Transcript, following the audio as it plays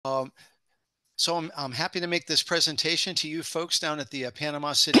Um, so I'm happy to make this presentation to you folks down at the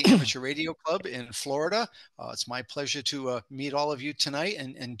Panama City Amateur Radio Club in Florida. It's my pleasure to meet all of you tonight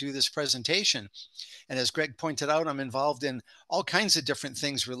and do this presentation. And as Greg pointed out, I'm involved in all kinds of different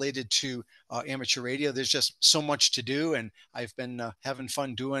things related to amateur radio. There's just so much to do, and I've been having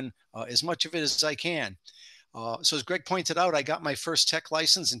fun doing as much of it as I can. So as Greg pointed out, I got my first tech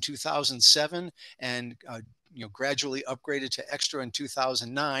license in 2007 and gradually upgraded to extra in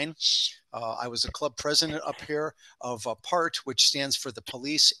 2009. I was a club president up here of PART, which stands for the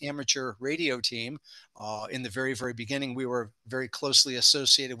Police Amateur Radio Team. In the very, very beginning, we were very closely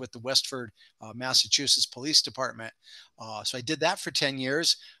associated with the Westford, Massachusetts Police Department. So I did that for 10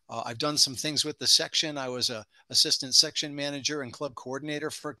 years. I've done some things with the section. I was a assistant section manager and club coordinator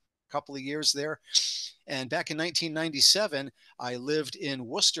for a couple of years there. And back in 1997, I lived in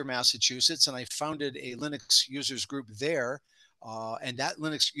Worcester, Massachusetts, and I founded a Linux users group there. And that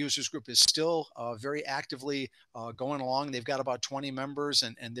Linux users group is still very actively going along. They've got about 20 members,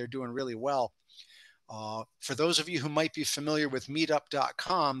 and they're doing really well. For those of you who might be familiar with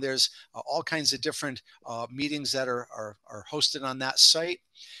meetup.com, there's all kinds of different meetings that are hosted on that site.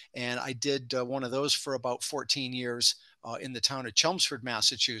 And I did one of those for about 14 years in the town of Chelmsford,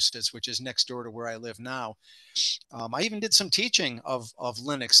 Massachusetts, which is next door to where I live now. I even did some teaching of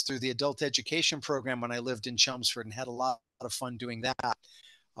Linux through the adult education program when I lived in Chelmsford and had a lot of fun doing that.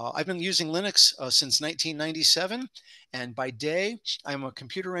 I've been using Linux since 1997, and by day, I'm a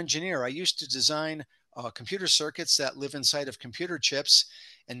computer engineer. I used to design computer circuits that live inside of computer chips,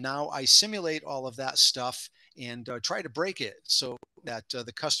 and now I simulate all of that stuff and try to break it so that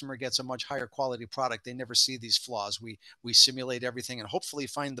the customer gets a much higher quality product. They never see these flaws. We simulate everything and hopefully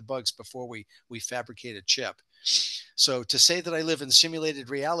find the bugs before we fabricate a chip. So to say that I live in simulated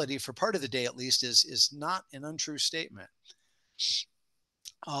reality for part of the day at least is not an untrue statement.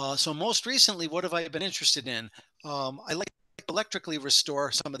 So most recently, what have I been interested in? I like to electrically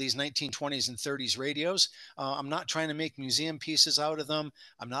restore some of these 1920s and 30s radios. I'm not trying to make museum pieces out of them.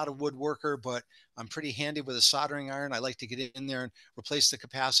 I'm not a woodworker, but I'm pretty handy with a soldering iron. I like to get in there and replace the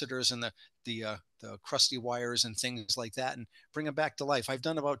capacitors and the crusty wires and things like that and bring them back to life. I've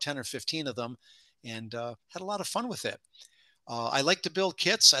done about 10 or 15 of them and had a lot of fun with it. I like to build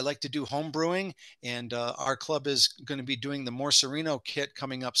kits. I like to do home brewing, and our club is going to be doing the Morcerino kit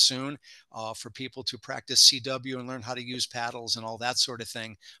coming up soon for people to practice CW and learn how to use paddles and all that sort of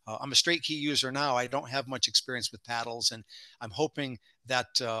thing. I'm a straight key user now. I don't have much experience with paddles, and I'm hoping that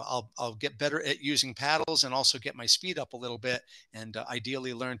I'll get better at using paddles and also get my speed up a little bit and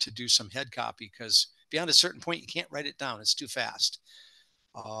ideally learn to do some head copy because beyond a certain point, you can't write it down. It's too fast.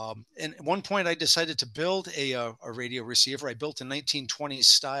 And at one point, I decided to build a radio receiver. I built a 1920s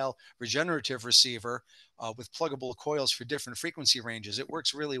style regenerative receiver with pluggable coils for different frequency ranges. It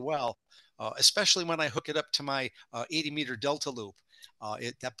works really well, especially when I hook it up to my 80-meter delta loop.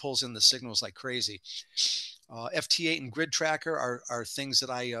 That pulls in the signals like crazy. FT8 and Grid Tracker are things that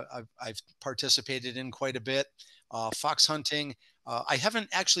I've participated in quite a bit. Fox hunting. I haven't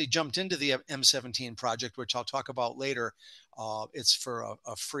actually jumped into the M17 project, which I'll talk about later. It's for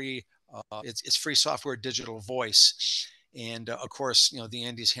a free, it's free software digital voice. And of course, the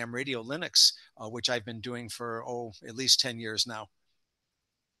Andy's Ham Radio Linux, which I've been doing for, at least 10 years now.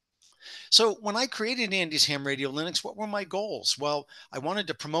 So when I created Andy's Ham Radio Linux, what were my goals? Well, I wanted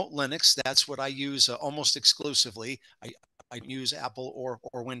to promote Linux. That's what I use almost exclusively. I use Apple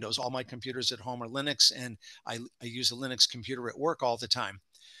or Windows. All my computers at home are Linux, and I use a Linux computer at work all the time.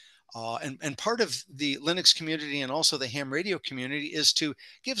 And part of the Linux community and also the ham radio community is to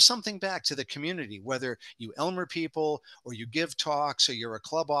give something back to the community, whether you Elmer people or you give talks or you're a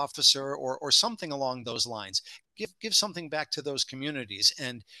club officer or something along those lines. Give something back to those communities.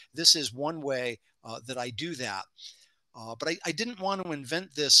 And this is one way that I do that. But I didn't want to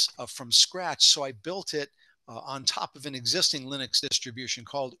invent this from scratch, so I built it on top of an existing Linux distribution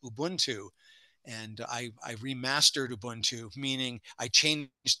called Ubuntu. And I remastered Ubuntu, meaning I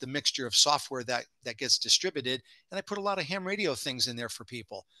changed the mixture of software that gets distributed, and I put a lot of ham radio things in there for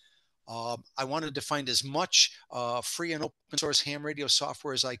people. I wanted to find as much free and open source ham radio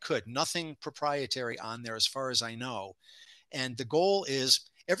software as I could. Nothing proprietary on there as far as I know. And the goal is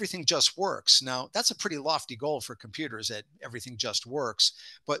everything just works. Now, that's a pretty lofty goal for computers, that everything just works,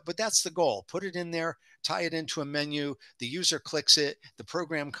 but that's the goal. Put it in there, tie it into a menu, the user clicks it, the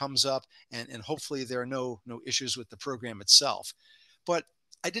program comes up, and hopefully there are no issues with the program itself. But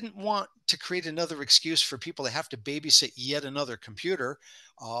I didn't want to create another excuse for people to have to babysit yet another computer.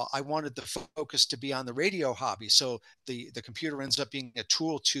 I wanted the focus to be on the radio hobby. So the computer ends up being a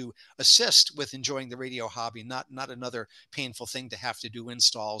tool to assist with enjoying the radio hobby, not another painful thing to have to do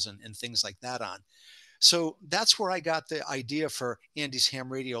installs and things like that on. So that's where I got the idea for Andy's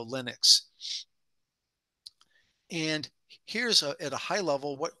Ham Radio Linux. And here's at a high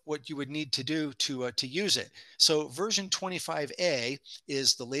level what you would need to do to use it. So version 25A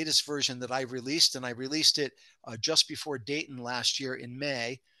is the latest version that I released, and I released it just before Dayton last year in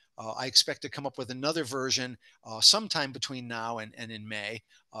May. I expect to come up with another version sometime between now and in May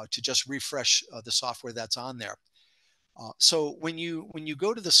to just refresh the software that's on there. So when you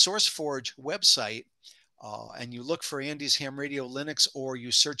go to the SourceForge website and you look for Andy's Ham Radio Linux, or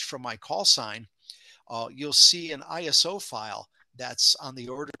you search for my call sign, you'll see an ISO file that's on the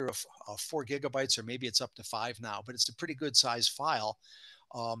order of 4 GB, or maybe it's up to 5 now, but it's a pretty good size file.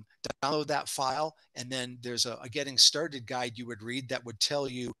 Download that file, and then there's a getting started guide you would read that would tell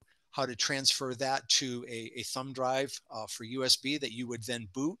you how to transfer that to a thumb drive for USB that you would then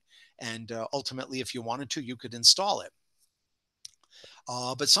boot. And ultimately, if you wanted to, you could install it.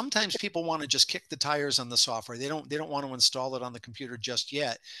 But sometimes people want to just kick the tires on the software. They don't want to install it on the computer just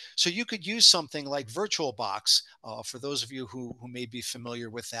yet. So you could use something like VirtualBox. For those of you who may be familiar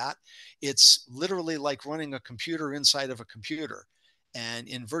with that, it's literally like running a computer inside of a computer. And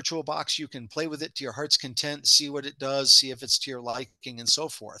in VirtualBox, you can play with it to your heart's content, see what it does, see if it's to your liking, and so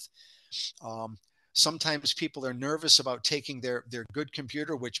forth. Um, Sometimes people are nervous about taking their good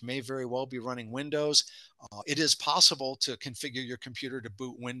computer, which may very well be running Windows. It is possible to configure your computer to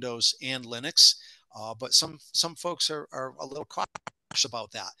boot Windows and Linux, but some folks are a little cautious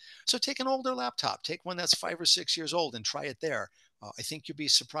about that. So take an older laptop, take one that's 5 or 6 years old, and try it there. I think you'll be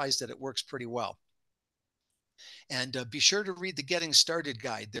surprised that it works pretty well. And be sure to read the Getting Started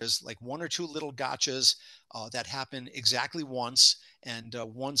guide. There's like one or two little gotchas that happen exactly once. And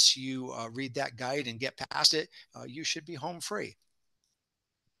once you read that guide and get past it, you should be home free.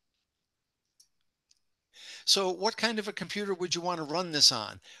 So what kind of a computer would you want to run this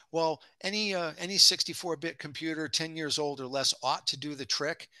on? Well, any 64-bit computer 10 years old or less ought to do the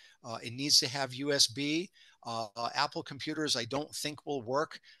trick. It needs to have USB. Apple computers I don't think will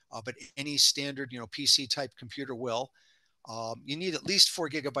work, but any standard PC type computer will. You need at least 4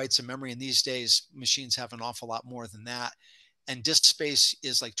 GB of memory, and these days machines have an awful lot more than that. And disk space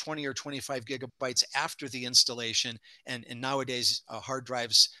is like 20 or 25 gigabytes after the installation. And nowadays, hard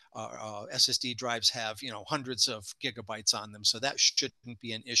drives, SSD drives have hundreds of gigabytes on them, so that shouldn't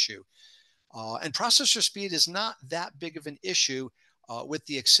be an issue. And processor speed is not that big of an issue, with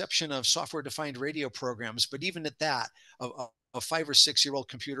the exception of software-defined radio programs. But even at that, a 5 or 6 year old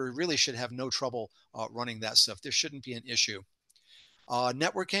computer really should have no trouble running that stuff. There shouldn't be an issue.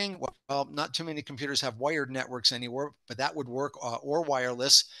 Networking, well, not too many computers have wired networks anymore, but that would work, or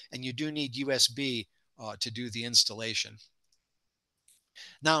wireless, and you do need USB to do the installation.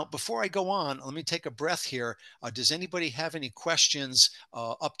 Now, before I go on, let me take a breath here. Does anybody have any questions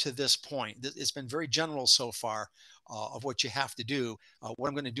up to this point? It's been very general so far of what you have to do. What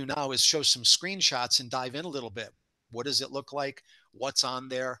I'm going to do now is show some screenshots and dive in a little bit. What does it look like? What's on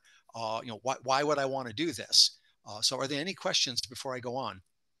there? Why would I want to do this? So are there any questions before I go on?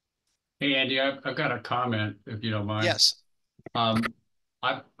 Hey Andy, I've got a comment if you don't mind. Yes. Um,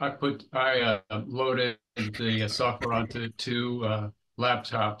 I loaded the software onto two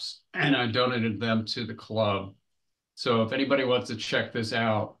laptops and I donated them to the club. So if anybody wants to check this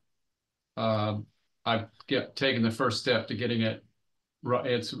out, I've taken the first step to getting it.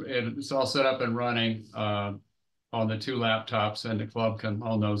 It's all set up and running on the two laptops, and the club can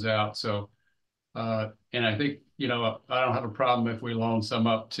loan those out. So and I think I don't have a problem if we loan some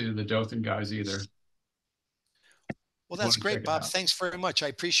up to the Dothan guys either. Well, Want that's to check great, it Bob. out. Thanks very much. I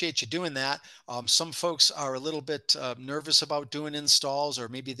appreciate you doing that. Some folks are a little bit nervous about doing installs, or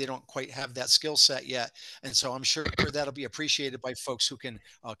maybe they don't quite have that skill set yet. And so I'm sure that'll be appreciated by folks who can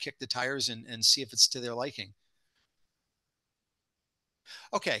kick the tires and see if it's to their liking.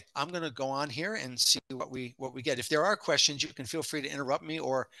 Okay, I'm going to go on here and see what we get. If there are questions, you can feel free to interrupt me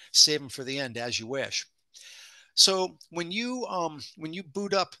or save them for the end as you wish. So when you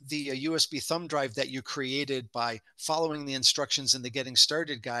boot up the USB thumb drive that you created by following the instructions in the Getting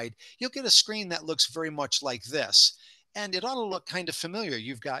Started guide, you'll get a screen that looks very much like this. And it ought to look kind of familiar.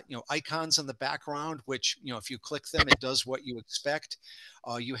 You've got icons in the background, which if you click them, it does what you expect.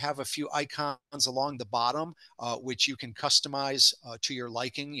 You have a few icons along the bottom, which you can customize to your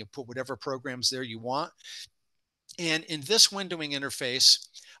liking. You put whatever programs there you want. And in this windowing interface,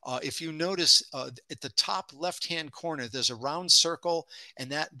 if you notice at the top left-hand corner, there's a round circle,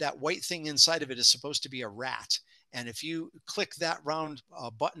 and that white thing inside of it is supposed to be a rat. And if you click that round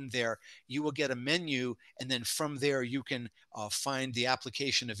button there, you will get a menu, and then from there you can find the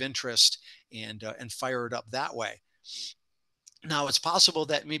application of interest and fire it up that way. Now, it's possible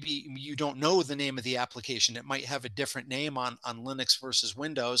that maybe you don't know the name of the application. It might have a different name on Linux versus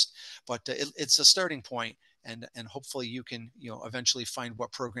Windows, but it's a starting point, and hopefully you can eventually find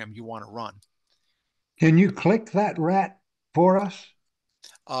what program you want to run. Can you click that rat for us?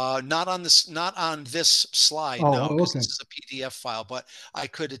 Not on this slide, no, Oh, because okay. this is a PDF file. But I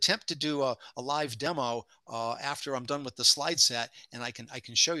could attempt to do a live demo after I'm done with the slide set, and I can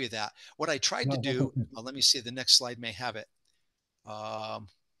show you that. What I tried to No, that's do. okay. Let me see. The next slide may have it. Um,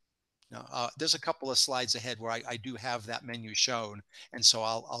 No, there's a couple of slides ahead where I do have that menu shown, and so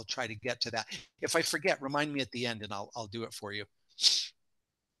I'll try to get to that. If I forget, remind me at the end, and I'll do it for you.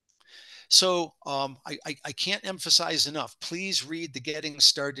 So I can't emphasize enough. Please read the Getting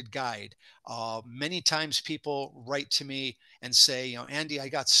Started guide. Many times people write to me and say, Andy, I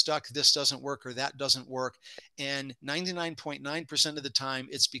got stuck. This doesn't work or that doesn't work. And 99.9% of the time,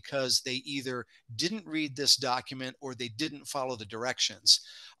 it's because they either didn't read this document or they didn't follow the directions.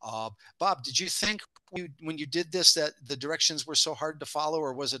 Bob, did you think when you did this that the directions were so hard to follow,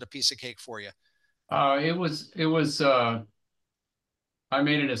 or was it a piece of cake for you? It was I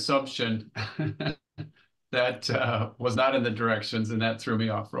made an assumption that was not in the directions, and that threw me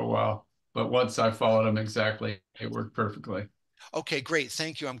off for a while. But once I followed them exactly, it worked perfectly. Okay, great.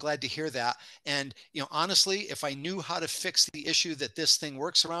 Thank you. I'm glad to hear that. And, honestly, if I knew how to fix the issue that this thing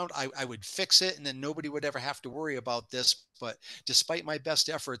works around, I would fix it and then nobody would ever have to worry about this. But despite my best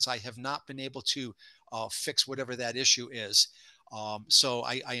efforts, I have not been able to fix whatever that issue is. So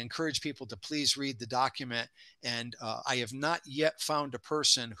I encourage people to please read the document. And I have not yet found a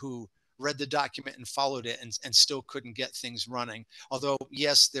person who read the document and followed it and still couldn't get things running. Although,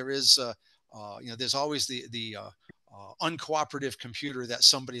 yes, there is, there's always the uncooperative computer that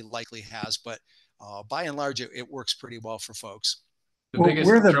somebody likely has, but by and large, it works pretty well for folks. The Well, we're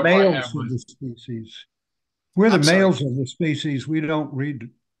biggest the trouble I have males of with the species. We're the I'm sorry. males of the species. We don't read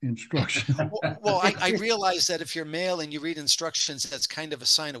instructions. Well, I realize that if you're male and you read instructions, that's kind of a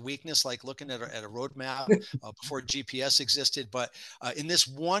sign of weakness, like looking at a roadmap before GPS existed. But in this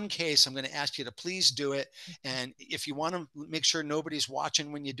one case, I'm going to ask you to please do it. And if you want to make sure nobody's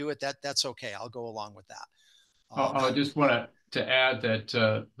watching when you do it, that's okay. I'll go along with that. I just want to add that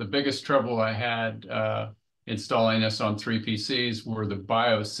the biggest trouble I had installing this on three PCs were the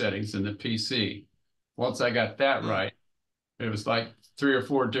BIOS settings in the PC. Once I got that Mm. right, it was like three or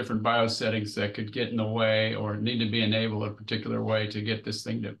four different BIOS settings that could get in the way or need to be enabled a particular way to get this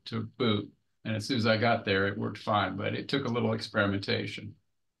thing to boot. And as soon as I got there, it worked fine, but it took a little experimentation.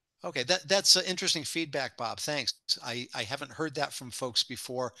 Okay, that's interesting feedback, Bob. Thanks. I haven't heard that from folks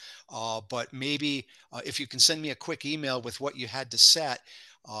before, but maybe if you can send me a quick email with what you had to set,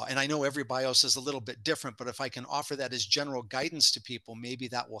 and I know every BIOS is a little bit different, but if I can offer that as general guidance to people, maybe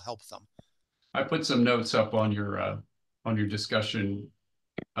that will help them. I put some notes up on your discussion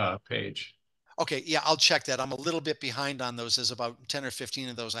page. Okay, yeah, I'll check that. I'm a little bit behind on those. There's about 10 or 15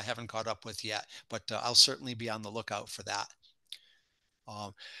 of those I haven't caught up with yet, but I'll certainly be on the lookout for that.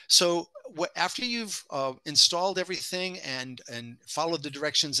 So after you've installed everything and followed the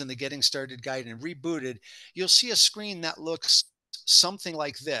directions in the Getting Started guide and rebooted, you'll see a screen that looks something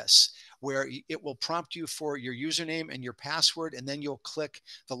like this, where it will prompt you for your username and your password, and then you'll click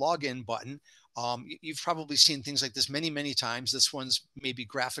the login button. You've probably seen things like this many, many times. This one's maybe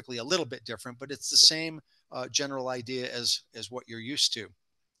graphically a little bit different, but it's the same general idea as what you're used to.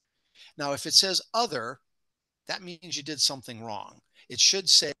 Now, if it says other, that means you did something wrong. It should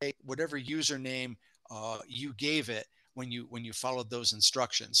say whatever username you gave it when you followed those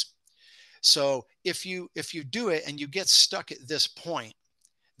instructions. So if you do it and you get stuck at this point,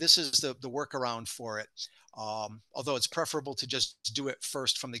 this is the workaround for it. Although it's preferable to just do it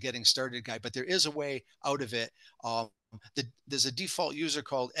first from the Getting Started guide, but there is a way out of it. There's a default user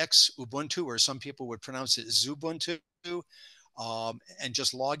called Xubuntu, or some people would pronounce it Zubuntu, and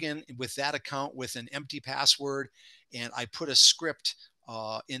just log in with that account with an empty password. And I put a script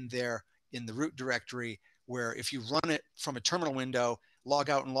in there in the root directory where if you run it from a terminal window, log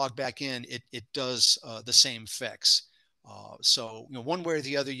out and log back in, it does the same fix. So one way or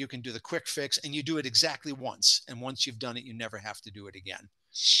the other, you can do the quick fix, and you do it exactly once. And once you've done it, you never have to do it again.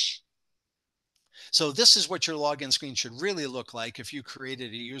 So this is what your login screen should really look like if you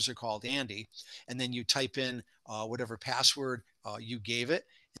created a user called Andy, and then you type in whatever password you gave it,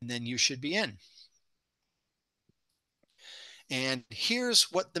 and then you should be in. And here's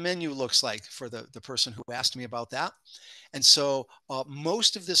what the menu looks like for the person who asked me about that. And so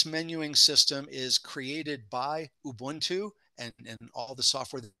most of this menuing system is created by Ubuntu and all the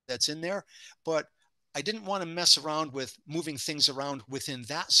software that's in there. But I didn't want to mess around with moving things around within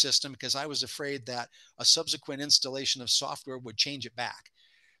that system because I was afraid that a subsequent installation of software would change it back.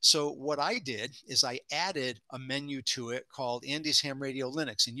 So what I did is I added a menu to it called Andy's Ham Radio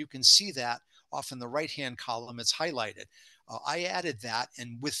Linux, and you can see that off in the right-hand column. It's highlighted. I added that,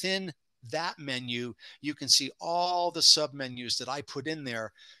 and within that menu, you can see all the submenus that I put in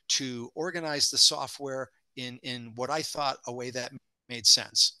there to organize the software in what I thought a way that made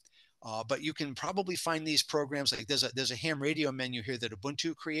sense. But you can probably find these programs like there's a ham radio menu here that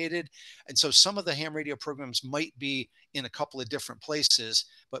Ubuntu created, and so some of the ham radio programs might be in a couple of different places.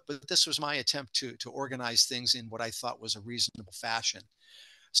 But this was my attempt to organize things in what I thought was a reasonable fashion.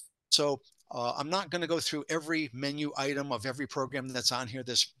 So I'm not going to go through every menu item of every program that's on here.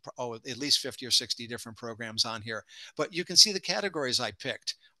 There's at least 50 or 60 different programs on here, but you can see the categories I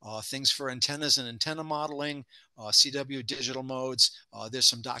picked. Things for antennas and antenna modeling, CW digital modes. There's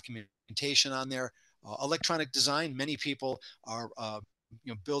some documentation on there. Electronic design. Many people are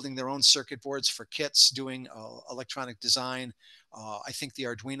building their own circuit boards for kits, doing electronic design. I think the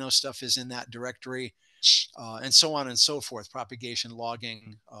Arduino stuff is in that directory. And so on and so forth, propagation,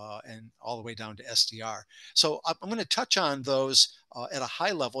 logging, and all the way down to SDR. So I'm going to touch on those at a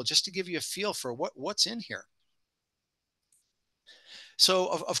high level just to give you a feel for what's in here. So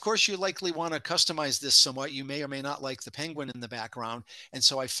of course you likely want to customize this somewhat. You may or may not like the penguin in the background. And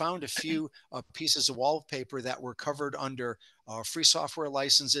so I found a few pieces of wallpaper that were covered under free software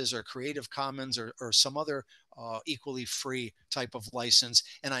licenses or Creative Commons or some other equally free type of license.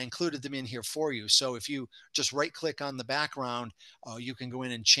 And I included them in here for you. So if you just right click on the background, you can go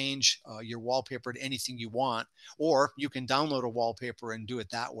in and change your wallpaper to anything you want, or you can download a wallpaper and do it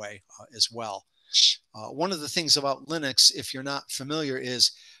that way as well. One of the things about Linux, if you're not familiar,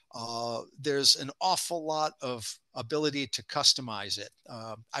 is there's an awful lot of ability to customize it.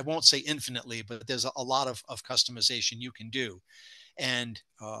 I won't say infinitely, but there's a lot of customization you can do. And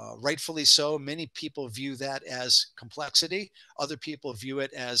rightfully so, many people view that as complexity. Other people view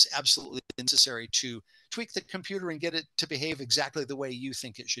it as absolutely necessary to tweak the computer and get it to behave exactly the way you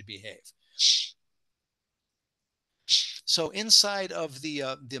think it should behave. So inside of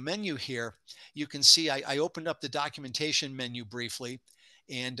the menu here, you can see I opened up the documentation menu briefly,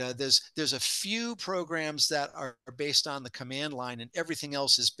 and there's a few programs that are based on the command line, and everything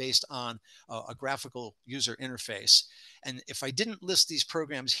else is based on a graphical user interface. And if I didn't list these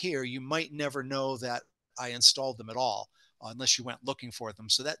programs here, you might never know that I installed them at all. Unless you went looking for them.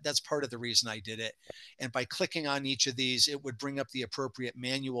 So that's part of the reason I did it. And by clicking on each of these, it would bring up the appropriate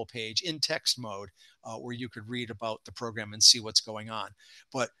manual page in text mode where you could read about the program and see what's going on.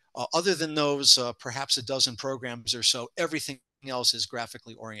 But other than those, perhaps a dozen programs or so, everything else is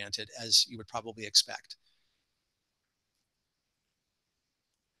graphically oriented, as you would probably expect.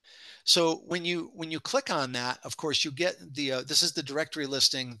 So when you click on that, of course, you get the this is the directory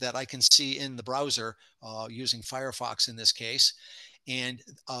listing that I can see in the browser using Firefox in this case. And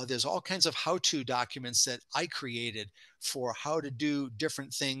there's all kinds of how-to documents that I created for how to do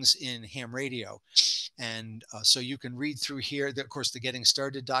different things in ham radio. And so you can read through here, of course, the getting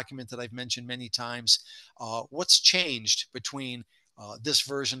started document that I've mentioned many times. What's changed between this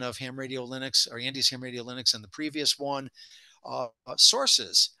version of Ham Radio Linux or Andy's Ham Radio Linux and the previous one?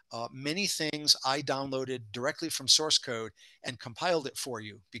 Sources. Many things I downloaded directly from source code and compiled it for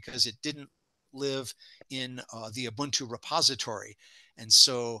you because it didn't live in the Ubuntu repository. And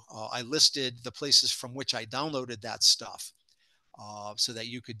so I listed the places from which I downloaded that stuff so that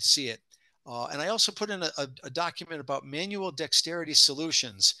you could see it. And I also put in a document about manual dexterity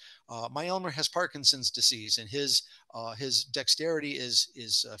solutions. My Elmer has Parkinson's disease, and his dexterity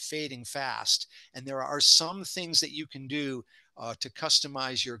is fading fast. And there are some things that you can do to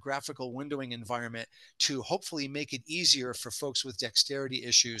customize your graphical windowing environment to hopefully make it easier for folks with dexterity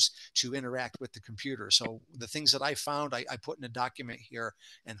issues to interact with the computer. So the things that I found, I put in a document here,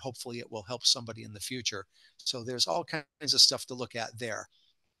 and hopefully it will help somebody in the future. So there's all kinds of stuff to look at there.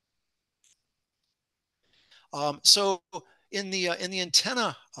 So in the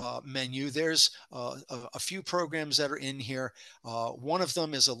antenna menu, there's a few programs that are in here. One of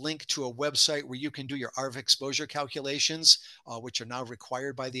them is a link to a website where you can do your ARV exposure calculations, which are now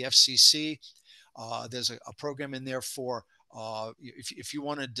required by the FCC. There's a program in there for if you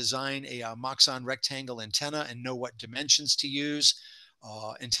want to design a Moxon rectangle antenna and know what dimensions to use.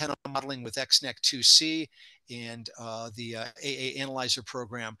 antenna modeling with XNEC 2C, and the AA Analyzer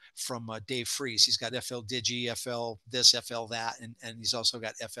program from Dave Fries. He's got FL Digi, FL this, FL that, and he's also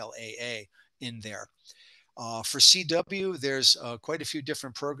got FLAA in there. For CW, there's quite a few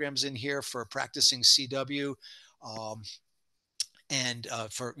different programs in here for practicing CW. And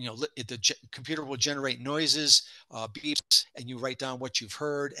for, the computer will generate noises, beeps, and you write down what you've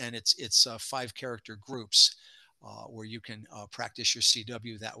heard, and it's 5-character groups where you can practice your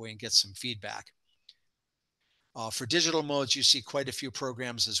CW that way and get some feedback. For digital modes, you see quite a few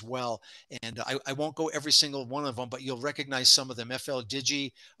programs as well. And I won't go every single one of them, but you'll recognize some of them. FL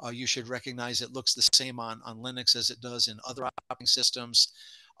Digi, you should recognize it looks the same on Linux as it does in other operating systems.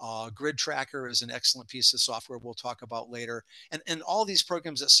 Grid Tracker is an excellent piece of software we'll talk about later. And all these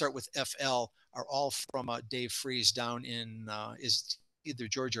programs that start with FL are all from Dave Fries down in is either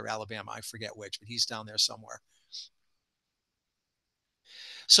Georgia or Alabama. I forget which, but he's down there somewhere.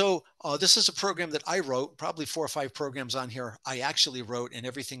 So this is a program that I wrote, probably 4 or 5 programs on here I actually wrote, and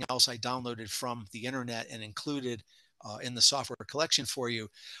everything else I downloaded from the internet and included in the software collection for you.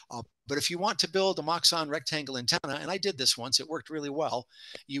 But if you want to build a Moxon rectangle antenna, and I did this once, it worked really well,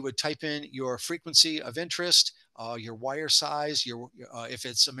 you would type in your frequency of interest, your wire size, if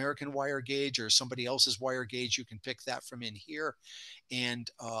it's American wire gauge or somebody else's wire gauge, you can pick that from in here,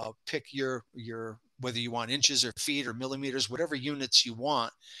 and pick your whether you want inches or feet or millimeters, whatever units you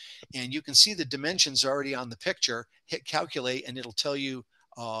want. And you can see the dimensions already on the picture. Hit calculate, and it'll tell you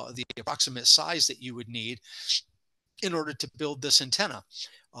the approximate size that you would need in order to build this antenna.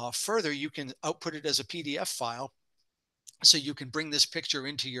 Further, you can output it as a PDF file. So you can bring this picture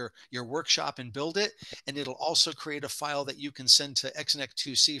into your workshop and build it. And it'll also create a file that you can send to XNEC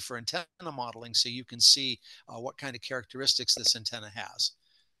 2C for antenna modeling, so you can see what kind of characteristics this antenna has.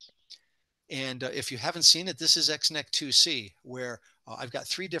 And if you haven't seen it, this is XNEC 2C, where I've got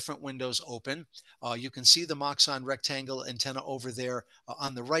 3 different windows open. You can see the Moxon rectangle antenna over there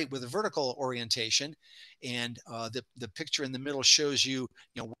on the right with a vertical orientation. And the picture in the middle shows you,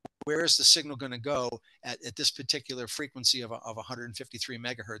 where is the signal going to go at this particular frequency of 153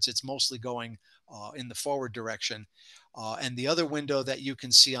 megahertz. It's mostly going in the forward direction. And the other window that you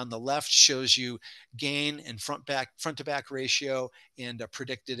can see on the left shows you gain and front to back ratio and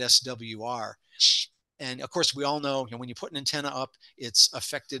predicted SWR. And of course, we all know, when you put an antenna up, it's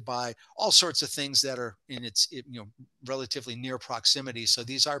affected by all sorts of things that are in its relatively near proximity. So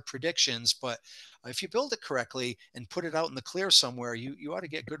these are predictions, but if you build it correctly and put it out in the clear somewhere, you ought to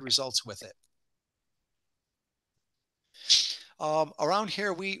get good results with it. Around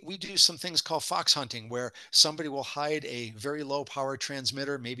here, we do some things called fox hunting, where somebody will hide a very low power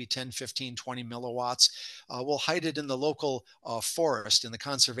transmitter, maybe 10, 15, 20 milliwatts. We'll hide it in the local forest, in the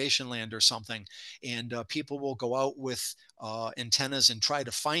conservation land or something. And people will go out with antennas and try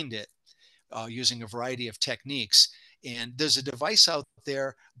to find it using a variety of techniques. And there's a device out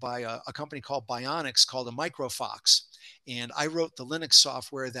there by a company called Bionics called a microfox. And I wrote the Linux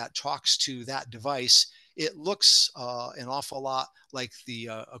software that talks to that device. It looks an awful lot like the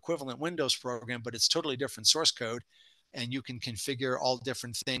equivalent Windows program, but it's totally different source code. And you can configure all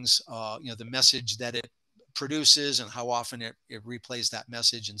different things, the message that it produces and how often it replays that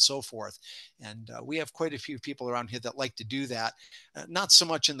message and so forth. And we have quite a few people around here that like to do that. Not so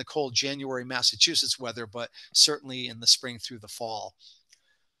much in the cold January Massachusetts weather, but certainly in the spring through the fall.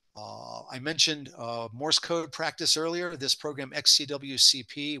 I mentioned Morse code practice earlier. This program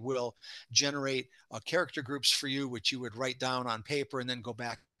XCWCP will generate character groups for you, which you would write down on paper and then go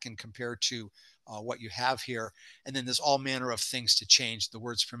back and compare to what you have here. And then there's all manner of things to change: the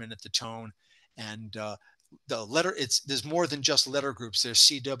words per minute, the tone, and the letter. There's more than just letter groups. There's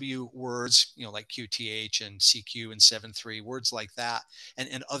CW words, like QTH and CQ and 7.3, words like that,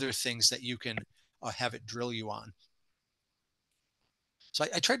 and other things that you can have it drill you on. So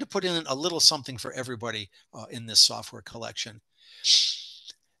I tried to put in a little something for everybody in this software collection.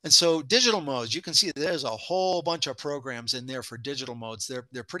 And so digital modes, you can see there's a whole bunch of programs in there for digital modes.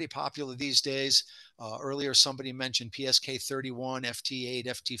 They're pretty popular these days. Earlier, somebody mentioned PSK31, FT8,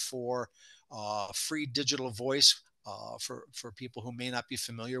 FT4, free digital voice for people who may not be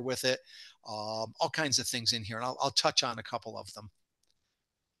familiar with it. All kinds of things in here, and I'll touch on a couple of them.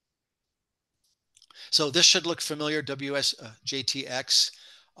 So this should look familiar, WSJTX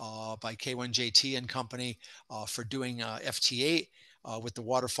by K1JT and Company for doing FT8 with the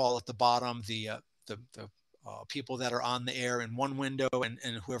waterfall at the bottom, the people that are on the air in one window and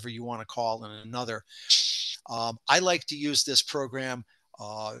whoever you want to call in another. I like to use this program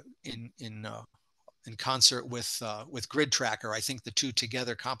in concert with Grid Tracker. I think the two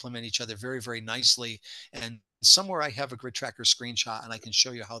together complement each other very, very nicely. And somewhere I have a grid tracker screenshot, and I can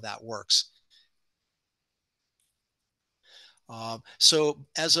show you how that works. So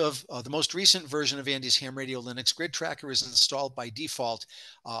as of the most recent version of Andy's Ham Radio Linux, Grid Tracker is installed by default.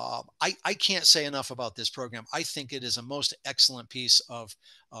 I can't say enough about this program. I think it is a most excellent piece of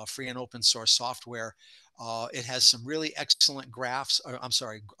free and open source software. It has some really excellent graphs, or I'm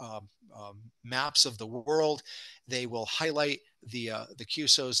sorry, maps of the world. They will highlight the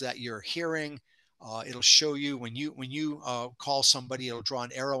QSOs that you're hearing. It'll show you when you call somebody, it'll draw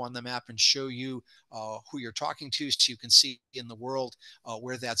an arrow on the map and show you who you're talking to, so you can see in the world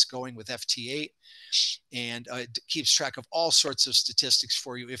where that's going with FT8. And it keeps track of all sorts of statistics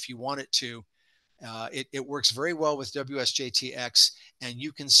for you if you want it to. It works very well with WSJTX, and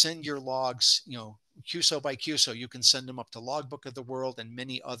you can send your logs, QSO by QSO. You can send them up to Logbook of the World and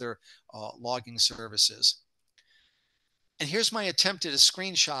many other logging services. And here's my attempt at a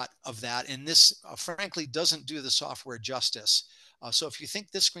screenshot of that. And this, frankly, doesn't do the software justice. So if you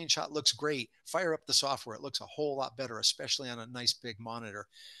think this screenshot looks great, fire up the software. It looks a whole lot better, especially on a nice big monitor.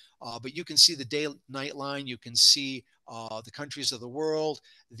 But you can see the day-night line. You can see the countries of the world.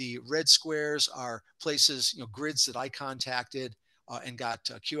 The red squares are places, grids that I contacted and got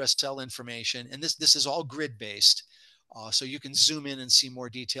QSL information. And this is all grid-based. So you can zoom in and see more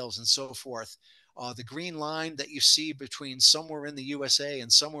details and so forth. The green line that you see between somewhere in the USA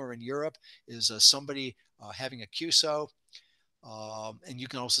and somewhere in Europe is somebody having a QSO. And you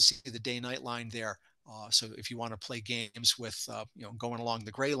can also see the day-night line there. So if you want to play games with, going along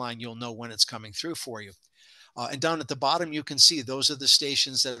the gray line, you'll know when it's coming through for you. And down at the bottom, you can see those are the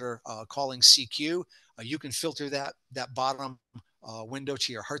stations that are calling CQ. You can filter that bottom window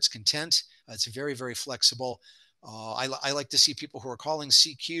to your heart's content. It's very, very flexible. I like to see people who are calling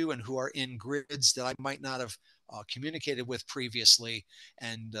CQ and who are in grids that I might not have communicated with previously.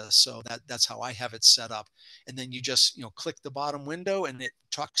 And so that's how I have it set up. And then you just, click the bottom window and it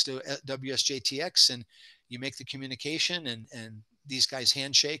talks to WSJTX, and you make the communication, and these guys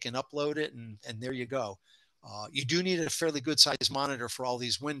handshake and upload it. And there you go. You do need a fairly good sized monitor for all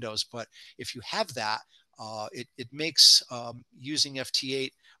these windows, but if you have that, it makes using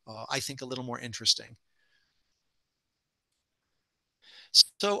FT8, I think, a little more interesting.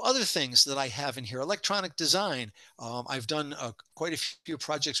 So other things that I have in here, electronic design. I've done quite a few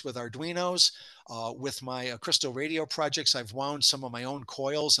projects with Arduinos. With my crystal radio projects, I've wound some of my own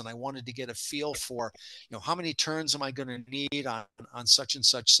coils, and I wanted to get a feel for, how many turns am I going to need on such and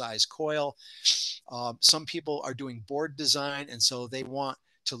such size coil. Some people are doing board design, and so they want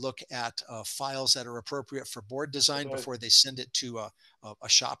to look at files that are appropriate for board design before they send it to a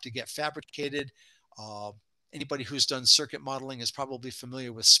shop to get fabricated. Anybody who's done circuit modeling is probably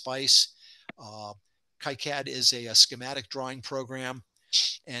familiar with SPICE. KiCad is a schematic drawing program,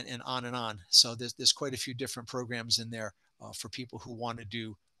 and on and on. So there's quite a few different programs in there for people who want to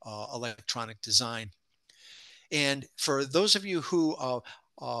do electronic design. And for those of you who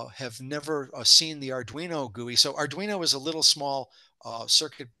have never seen the Arduino GUI, so Arduino is a little small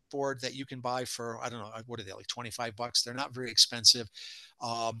circuit board that you can buy for, I don't know, what are they, like 25 bucks? They're not very expensive.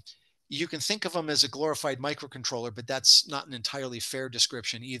 You can think of them as a glorified microcontroller, but that's not an entirely fair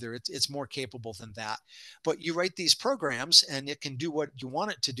description either. It's more capable than that. But you write these programs, and it can do what you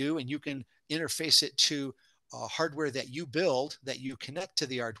want it to do, and you can interface it to hardware that you build, that you connect to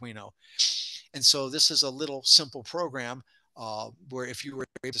the Arduino. And so this is a little simple program where if you were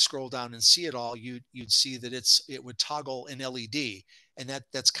able to scroll down and see it all, you'd see that it would toggle an LED. And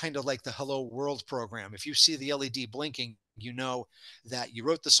that's kind of like the Hello World program. If you see the LED blinking, you know that you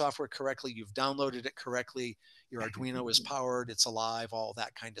wrote the software correctly, you've downloaded it correctly, your Arduino is powered, it's alive, all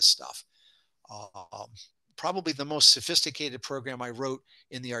that kind of stuff. Probably the most sophisticated program I wrote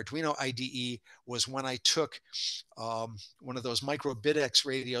in the Arduino IDE was when I took one of those micro BitX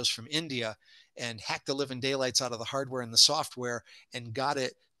radios from India and hacked the living daylights out of the hardware and the software and got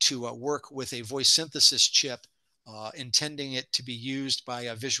it to work with a voice synthesis chip, intending it to be used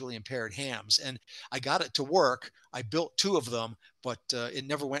by visually impaired hams. And I got it to work. I built 2 of them, but it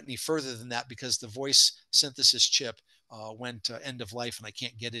never went any further than that because the voice synthesis chip went end of life and I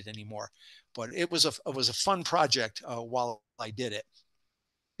can't get it anymore. But it was a fun project while I did it.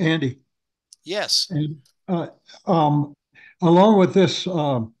 Andy. Yes. And, along with this,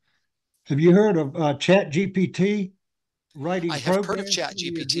 have you heard of Chat GPT writing I have heard of programs Chat for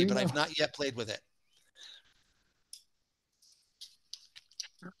the GPT, but Arduino? I've not yet played with it.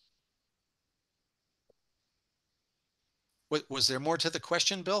 Was there more to the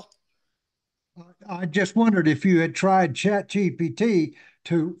question, Bill? I just wondered if you had tried Chat GPT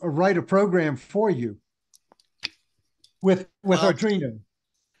to write a program for you with Arduino.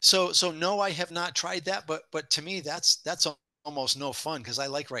 So no, I have not tried that, but to me that's almost no fun because I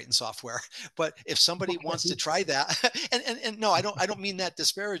like writing software. But if somebody wants to Okay. try that, and no, I don't mean that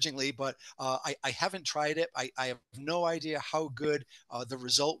disparagingly, but I haven't tried it. I have no idea how good the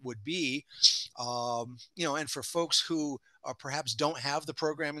result would be. And for folks who perhaps don't have the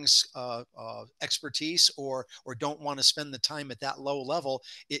programming expertise or don't want to spend the time at that low level,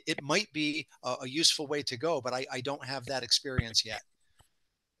 it might be a useful way to go. But I don't have that experience yet.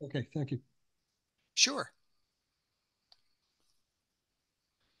 Okay, thank you. Sure.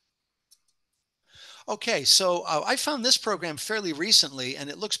 Okay, so I found this program fairly recently, and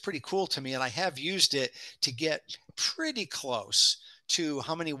it looks pretty cool to me. And I have used it to get pretty close to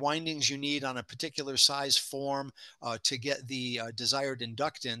how many windings you need on a particular size form to get the desired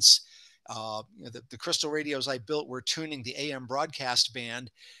inductance. The crystal radios I built were tuning the AM broadcast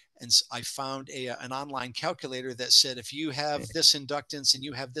band. And I found an online calculator that said if you have this inductance and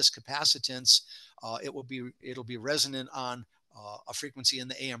you have this capacitance, it'll be resonant on a frequency in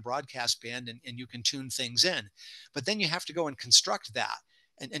the AM broadcast band, and you can tune things in. But then you have to go and construct that.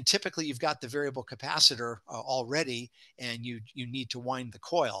 And typically you've got the variable capacitor already, and you need to wind the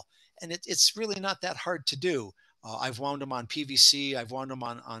coil. And it's really not that hard to do. I've wound them on PVC. I've wound them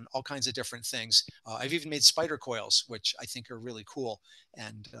on all kinds of different things. I've even made spider coils, which I think are really cool,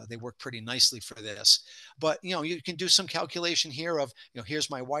 and they work pretty nicely for this. But you can do some calculation here of here's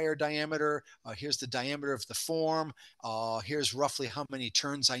my wire diameter, here's the diameter of the form, here's roughly how many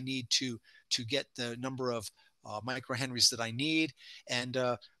turns I need to get the number of microhenries that I need, and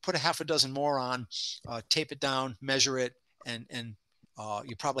put a half a dozen more on, tape it down, measure it, and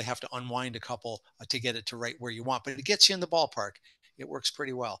you probably have to unwind a couple to get it to right where you want, but it gets you in the ballpark. It works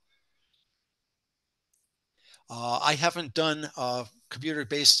pretty well. I haven't done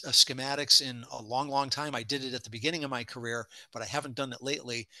computer-based schematics in a long, long time. I did it at the beginning of my career, but I haven't done it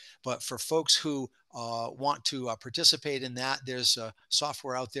lately. But for folks who want to participate in that, there's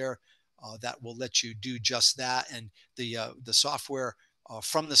software out there that will let you do just that. And the software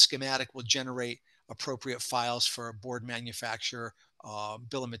from the schematic will generate appropriate files for a board manufacturer,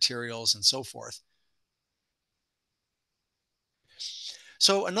 bill of materials, and so forth.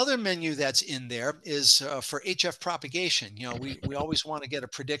 So another menu that's in there is for HF propagation. We always want to get a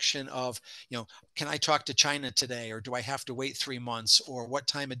prediction of, can I talk to China today, or do I have to wait 3 months, or what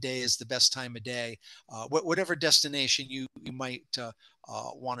time of day is the best time of day? Whatever destination you might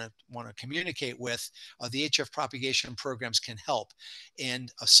want to communicate with, the HF propagation programs can help.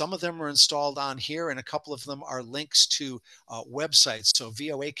 And some of them are installed on here, and a couple of them are links to websites. So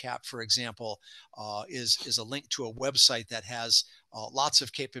VOACAP, for example, is a link to a website that has lots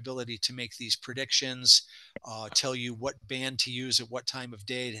of capability to make these predictions, tell you what band to use at what time of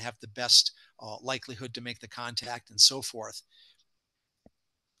day to have the best likelihood to make the contact, and so forth.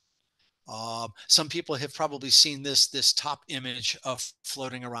 Some people have probably seen this top image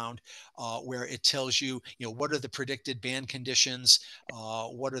floating around, where it tells you, what are the predicted band conditions,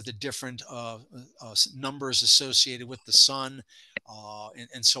 what are the different numbers associated with the sun,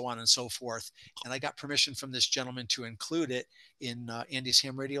 and so on and so forth. And I got permission from this gentleman to include it in Andy's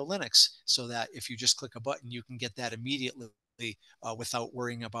Ham Radio Linux, so that if you just click a button, you can get that immediately without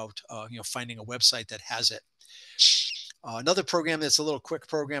worrying about finding a website that has it. Another program that's a little quick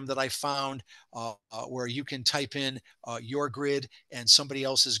program that I found, where you can type in your grid and somebody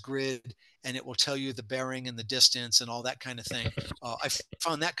else's grid, and it will tell you the bearing and the distance and all that kind of thing. I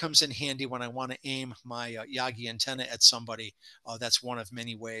found that comes in handy when I want to aim my Yagi antenna at somebody. That's one of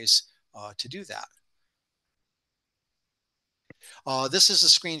many ways to do that. This is a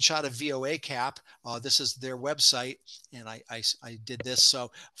screenshot of VOACAP. This is their website, and I did this.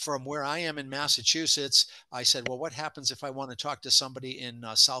 So from where I am in Massachusetts, I said, well, what happens if I want to talk to somebody in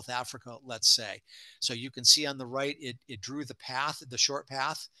South Africa, let's say? So you can see on the right, it drew the path, the short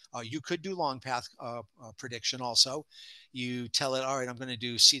path. You could do long path prediction also. You tell it, all right, I'm going to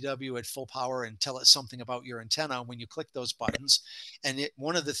do CW at full power, and tell it something about your antenna when you click those buttons. And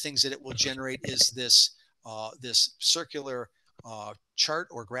one of the things that it will generate is this circular chart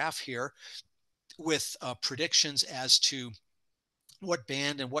or graph here with predictions as to what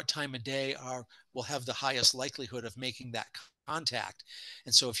band and what time of day will have the highest likelihood of making that contact.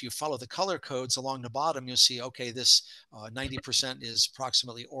 And so if you follow the color codes along the bottom, you'll see, okay, this 90% is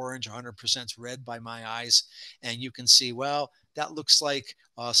approximately orange, 100% is red by my eyes. And you can see, well, that looks like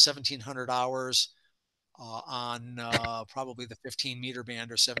 1700 hours on probably the 15-meter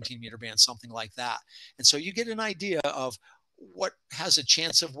band or 17-meter band, something like that. And so you get an idea of what has a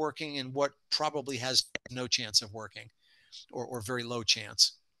chance of working and what probably has no chance of working, or very low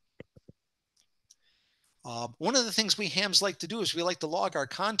chance. One of the things we hams like to do is we like to log our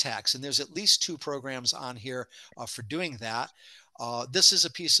contacts, and there's at least 2 programs on here for doing that. This is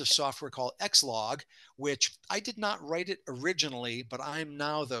a piece of software called Xlog, which I did not write it originally, but I'm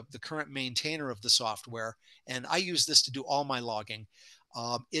now the current maintainer of the software, and I use this to do all my logging.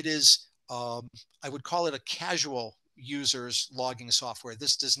 It is, I would call it a casual user's logging software.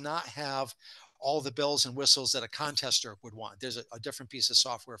 This does not have all the bells and whistles that a contester would want. There's a different piece of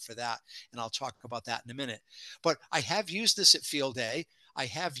software for that, and I'll talk about that in a minute. But I have used this at Field A. I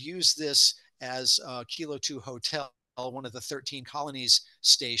have used this as Kilo 2 Hotel, one of the 13 colonies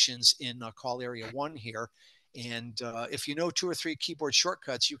stations in call area 1 here. And if you know 2 or 3 keyboard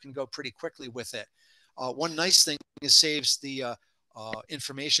shortcuts, you can go pretty quickly with it. One nice thing is saves the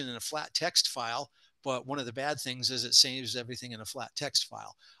information in a flat text file, but one of the bad things is it saves everything in a flat text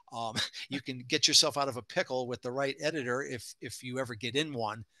file. You can get yourself out of a pickle with the right editor if you ever get in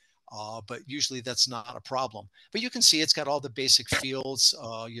one. But usually that's not a problem. But you can see it's got all the basic fields,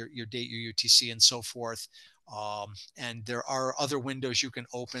 your date, your UTC, and so forth. And there are other windows you can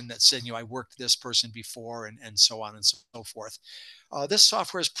open that said, I worked this person before, and so on and so forth. This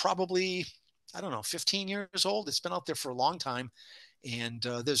software is probably, I don't know, 15 years old. It's been out there for a long time. And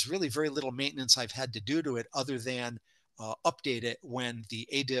there's really very little maintenance I've had to do to it other than update it when the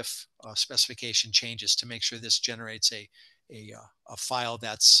ADIF specification changes to make sure this generates a file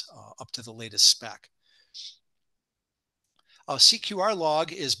that's up to the latest spec. CQR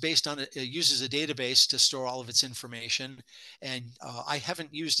log is based on, it uses a database to store all of its information. And I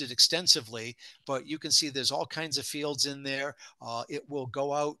haven't used it extensively, but you can see there's all kinds of fields in there. It will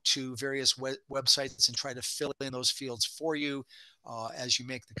go out to various websites and try to fill in those fields for you as you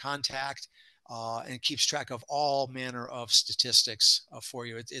make the contact. And it keeps track of all manner of statistics for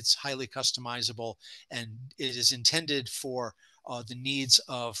you. It's highly customizable, and it is intended for the needs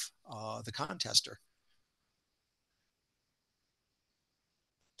of the contester.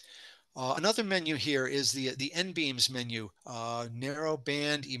 Another menu here is the NBeams menu,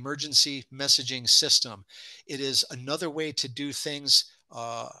 Narrowband Emergency Messaging System. It is another way to do things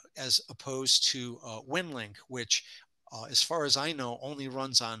as opposed to WinLink, which as far as I know, only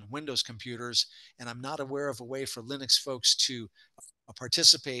runs on Windows computers, and I'm not aware of a way for Linux folks to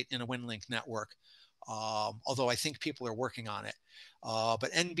participate in a WinLink network, although I think people are working on it.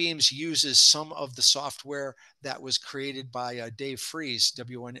 But NBeams uses some of the software that was created by Dave Fries,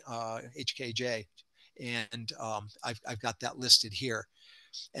 WNHKJ, and I've got that listed here.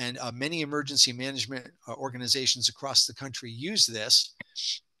 And many emergency management organizations across the country use this.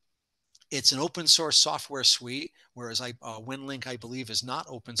 It's an open source software suite, whereas WinLink, I believe, is not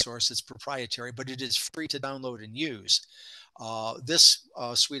open source. It's proprietary, but it is free to download and use. This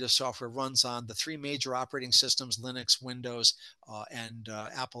suite of software runs on the 3 major operating systems, Linux, Windows, and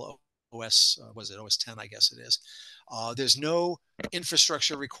Apple OS, was it OS 10, I guess it is. There's no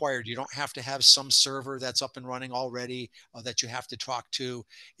infrastructure required. You don't have to have some server that's up and running already that you have to talk to.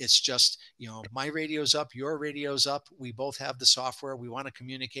 It's just, my radio's up, your radio's up. We both have the software. We want to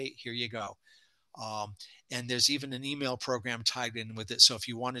communicate. Here you go. And there's even an email program tied in with it. So if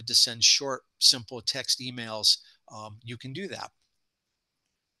you wanted to send short, simple text emails, you can do that.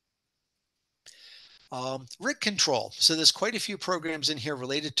 Rig control. So there's quite a few programs in here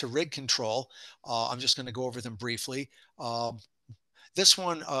related to rig control. I'm just going to go over them briefly. This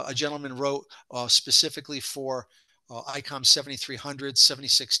one, a gentleman wrote specifically for ICOM 7300s,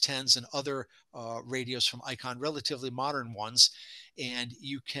 7610s, and other radios from ICON, relatively modern ones. And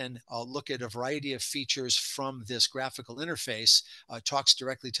you can look at a variety of features from this graphical interface. Talks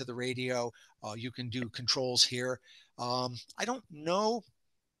directly to the radio. You can do controls here. I don't know.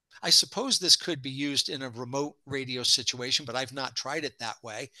 I suppose this could be used in a remote radio situation, but I've not tried it that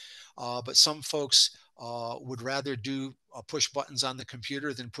way. But some folks would rather do push buttons on the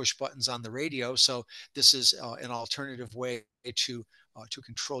computer than push buttons on the radio. So this is an alternative way to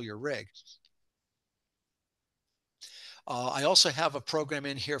control your rig. I also have a program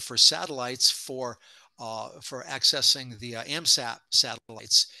in here for satellites for accessing the AMSAT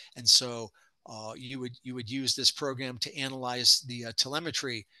satellites, and so you would use this program to analyze the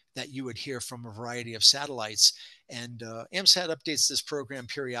telemetry that you would hear from a variety of satellites. And AMSAT updates this program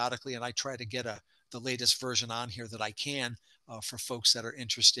periodically, and I try to get the latest version on here that I can for folks that are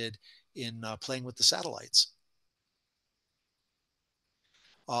interested in playing with the satellites.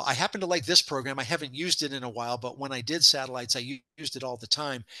 I happen to like this program. I haven't used it in a while, but when I did satellites, I used it all the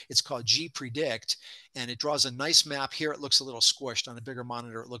time. It's called gPredict, and it draws a nice map. Here it looks a little squished. On a bigger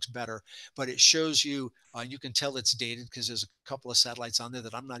monitor, it looks better, but it shows you, you can tell it's dated because there's a couple of satellites on there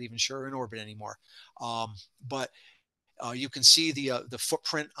that I'm not even sure are in orbit anymore. But You can see the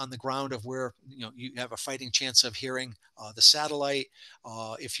footprint on the ground of where you have a fighting chance of hearing the satellite.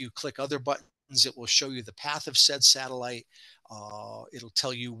 If you click other buttons, it will show you the path of said satellite. It'll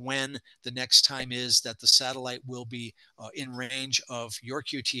tell you when the next time is that the satellite will be in range of your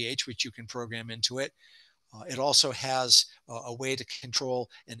QTH, which you can program into it. It also has a way to control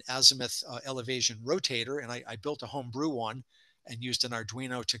an azimuth elevation rotator, and I built a homebrew one and used an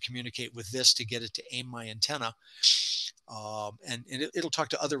Arduino to communicate with this to get it to aim my antenna. And it'll talk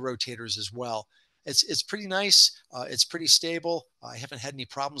to other rotators as well. It's pretty nice. It's pretty stable. I haven't had any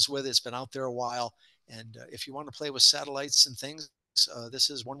problems with it. It's been out there a while. And if you want to play with satellites and things, this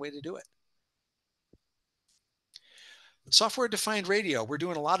is one way to do it. Software-defined radio. We're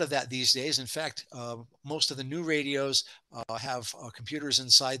doing a lot of that these days. In fact, most of the new radios have computers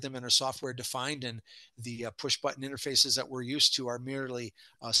inside them and are software-defined, and the push-button interfaces that we're used to are merely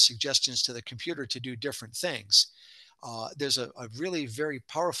suggestions to the computer to do different things. There's a really very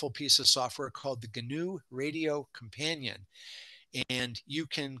powerful piece of software called the GNU Radio Companion, and you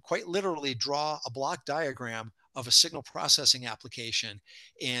can quite literally draw a block diagram of a signal processing application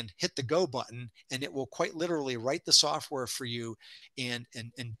and hit the go button, and it will quite literally write the software for you and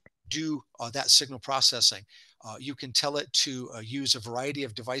do that signal processing. You can tell it to use a variety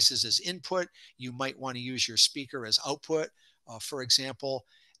of devices as input. You might want to use your speaker as output, for example.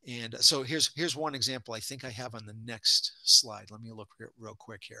 And so here's one example I think I have on the next slide. Let me look real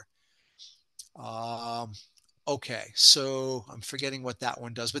quick here. Okay, so I'm forgetting what that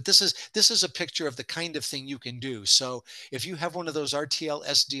one does, but this is a picture of the kind of thing you can do. So if you have one of those RTL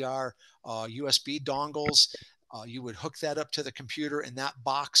SDR USB dongles, you would hook that up to the computer, and that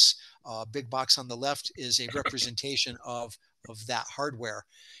box, big box on the left, is a representation of that hardware.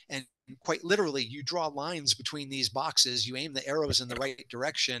 And quite literally, you draw lines between these boxes, you aim the arrows in the right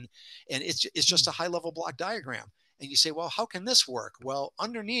direction, and it's just a high-level block diagram. And you say, well, how can this work? Well,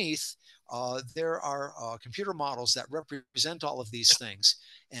 underneath, there are computer models that represent all of these things.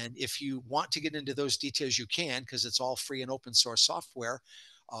 And if you want to get into those details, you can, because it's all free and open source software.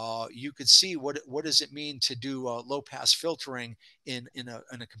 You could see what does it mean to do low pass filtering in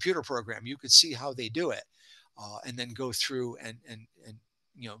a computer program. You could see how they do it, and then go through and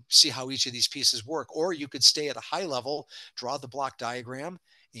see how each of these pieces work. Or you could stay at a high level, draw the block diagram,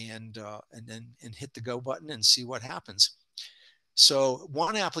 and then hit the go button and see what happens. So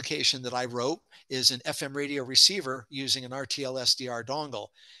one application that I wrote is an FM radio receiver using an RTL SDR dongle,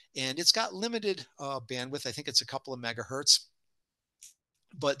 and it's got limited bandwidth. I think it's a couple of megahertz,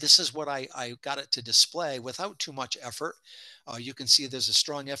 but this is what I got it to display without too much effort. You can see there's a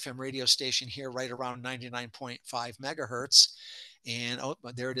strong FM radio station here right around 99.5 megahertz. And oh,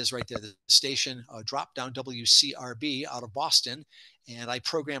 there it is right there, the station drop down WCRB out of Boston. And I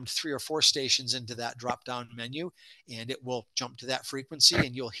programmed 3 or 4 stations into that drop down menu, and it will jump to that frequency,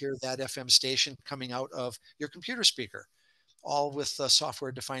 and you'll hear that FM station coming out of your computer speaker, all with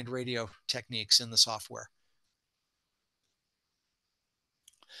software defined radio techniques in the software.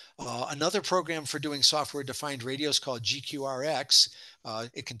 Another program for doing software-defined radio is called GQRX.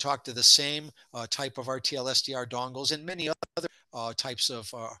 It can talk to the same type of RTL SDR dongles and many other types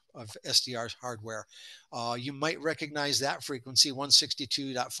of SDR hardware. You might recognize that frequency.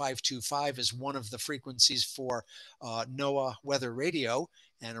 162.525 is one of the frequencies for NOAA weather radio.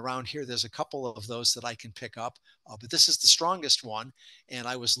 And around here, there's a couple of those that I can pick up. But this is the strongest one. And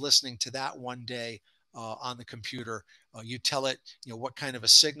I was listening to that one day on the computer. You tell it, what kind of a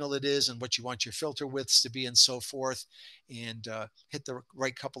signal it is and what you want your filter widths to be and so forth, and hit the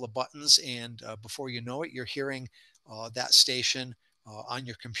right couple of buttons. And before you know it, you're hearing that station on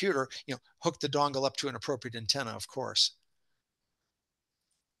your computer. Hook the dongle up to an appropriate antenna, of course.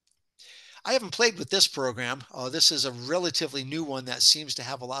 I haven't played with this program. This is a relatively new one that seems to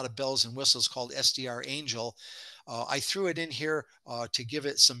have a lot of bells and whistles, called SDR Angel. I threw it in here to give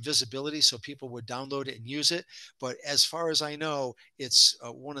it some visibility so people would download it and use it. But as far as I know, it's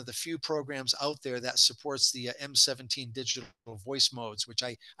one of the few programs out there that supports the M17 digital voice modes, which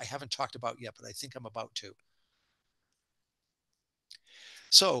I haven't talked about yet, but I think I'm about to.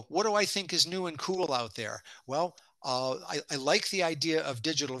 So what do I think is new and cool out there? Well, I like the idea of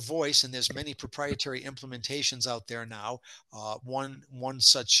digital voice, and there's many proprietary implementations out there now. One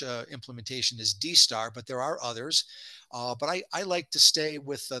such implementation is D-Star, but there are others. But I like to stay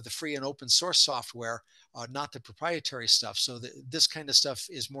with the free and open source software, not the proprietary stuff. So this kind of stuff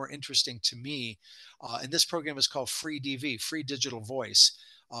is more interesting to me. And this program is called FreeDV, Free Digital Voice.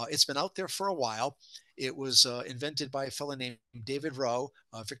 It's been out there for a while. It was invented by a fellow named David Rowe,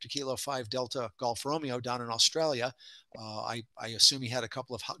 Victor Kilo 5 Delta Golf Romeo, down in Australia. I assume he had a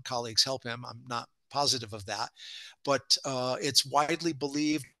couple of colleagues help him. I'm not positive of that. But it's widely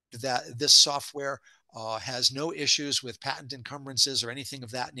believed that this software has no issues with patent encumbrances or anything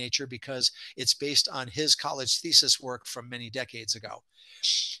of that nature because it's based on his college thesis work from many decades ago.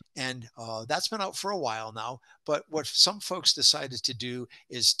 And that's been out for a while now. But what some folks decided to do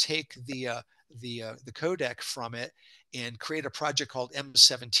is take the codec from it and create a project called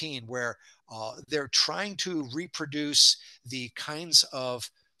M17, where they're trying to reproduce the kinds of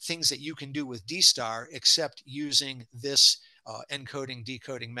things that you can do with DStar, except using this encoding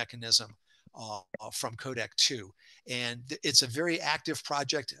decoding mechanism from codec 2. And it's a very active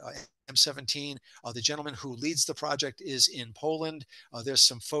project. M17. The gentleman who leads the project is in Poland. There's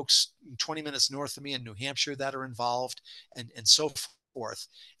some folks 20 minutes north of me in New Hampshire that are involved, and so forth.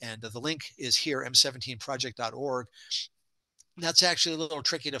 And the link is here, m17project.org. That's actually a little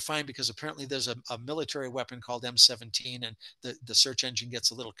tricky to find because apparently there's a military weapon called M17, and the search engine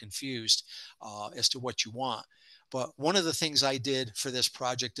gets a little confused as to what you want. But one of the things I did for this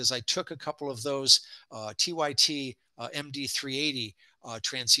project is I took a couple of those TYT MD380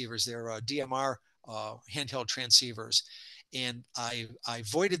 transceivers. They're DMR handheld transceivers. And I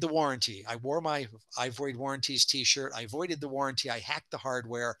voided the warranty. I wore my I void warranties t-shirt. I voided the warranty. I hacked the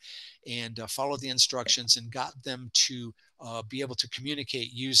hardware and followed the instructions and got them to be able to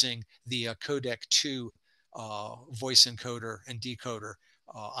communicate using the codec 2 voice encoder and decoder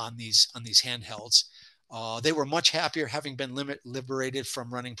on these handhelds. They were much happier having been liberated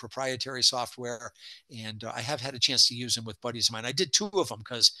from running proprietary software, and I have had a chance to use them with buddies of mine. I did 2 of them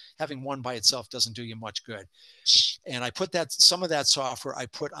because having one by itself doesn't do you much good. And I put some of that software I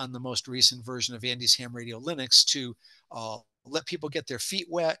put on the most recent version of Andy's Ham Radio Linux to let people get their feet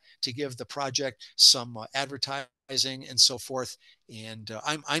wet, to give the project some advertising and so forth. And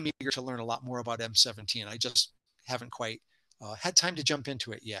I'm eager to learn a lot more about M17. I just haven't quite had time to jump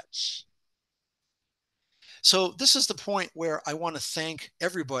into it yet. So this is the point where I want to thank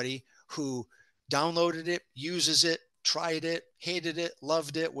everybody who downloaded it, uses it, tried it, hated it,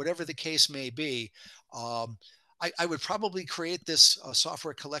 loved it, whatever the case may be. I would probably create this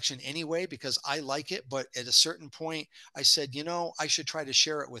software collection anyway because I like it. But at a certain point, I said, you know, I should try to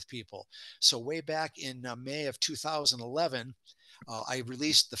share it with people. So way back in May of 2011, I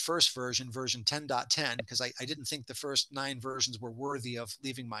released the first version, version 10.10, because I didn't think the first 9 versions were worthy of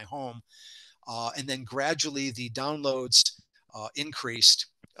leaving my home. And then gradually the downloads increased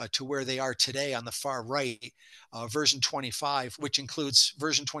to where they are today on the far right, version 25, which includes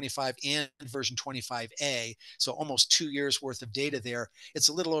version 25 and version 25A. So almost 2 years worth of data there. It's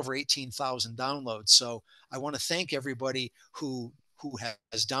a little over 18,000 downloads. So I want to thank everybody who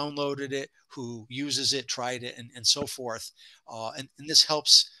has downloaded it, who uses it, tried it, and so forth. And this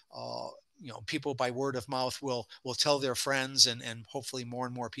helps people by word of mouth will tell their friends, and hopefully more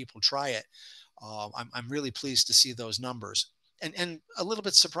and more people try it. I'm really pleased to see those numbers, and a little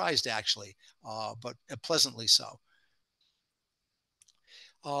bit surprised actually, but pleasantly so.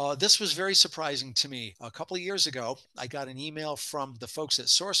 This was very surprising to me. A couple of years ago, I got an email from the folks at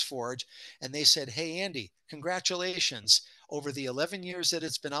SourceForge, and they said, "Hey, Andy, congratulations. Over the 11 years that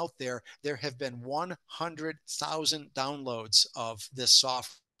it's been out there, there have been 100,000 downloads of this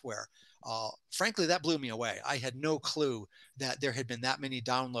software." Frankly, that blew me away. I had no clue that there had been that many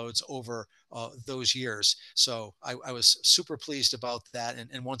downloads over those years. So I was super pleased about that.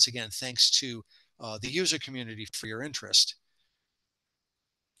 And once again, thanks to the user community for your interest.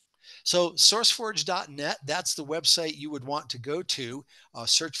 So sourceforge.net, that's the website you would want to go to.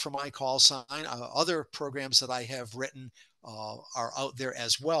 Search for my call sign. Other programs that I have written are out there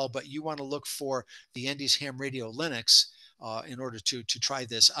as well, but you want to look for the Andy's Ham Radio Linux in order to try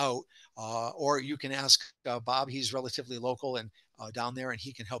this out. Or you can ask Bob. He's relatively local and down there, and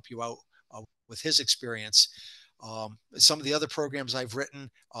he can help you out with his experience. Some of the other programs I've written,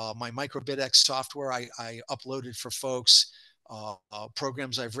 my MicroBitX software I uploaded for folks.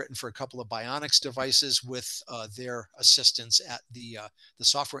 Programs I've written for a couple of Bionics devices with their assistance at the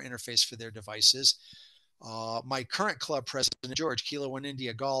software interface for their devices. My current club president, George, Kilo 1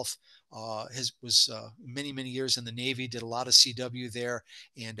 India Golf, was many years in the Navy, did a lot of CW there,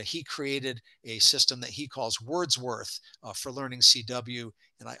 and he created a system that he calls Wordsworth for learning CW,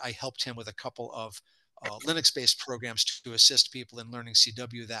 and I helped him with a couple of Linux-based programs to assist people in learning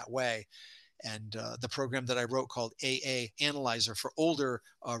CW that way. And the program that I wrote called AA Analyzer for older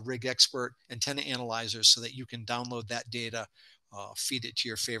Rig Expert antenna analyzers, so that you can download that data, feed it to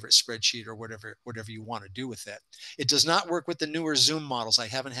your favorite spreadsheet or whatever you want to do with it. It does not work with the newer Zoom models. I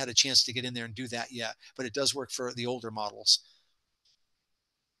haven't had a chance to get in there and do that yet, but it does work for the older models.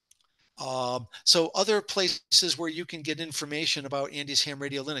 So other places where you can get information about Andy's Ham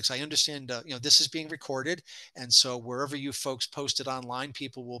Radio Linux, I understand, this is being recorded. And so wherever you folks post it online,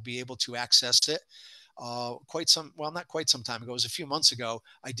 people will be able to access it. Not quite some time ago, it was a few months ago,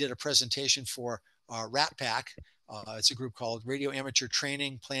 I did a presentation for Rat Pack. It's a group called Radio Amateur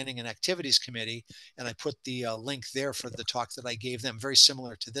Training, Planning, and Activities Committee. And I put the link there for the talk that I gave them, very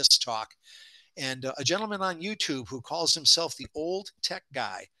similar to this talk. And a gentleman on YouTube who calls himself the Old Tech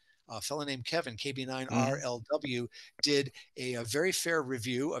Guy, a fellow named Kevin, KB9RLW, did a very fair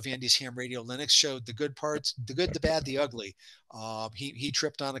review of Andy's Ham Radio Linux, showed the good parts, the good, the bad, the ugly. He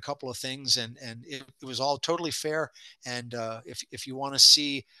tripped on a couple of things, and it was all totally fair. And if you want to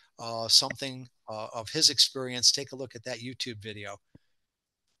see something of his experience, take a look at that YouTube video.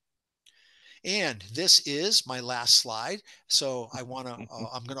 And this is my last slide. So I'm going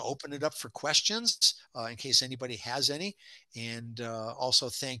to open it up for questions in case anybody has any. And also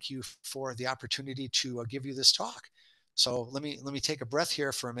thank you for the opportunity to give you this talk. So let me take a breath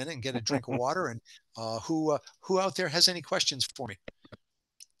here for a minute and get a drink of water. And who out there has any questions for me?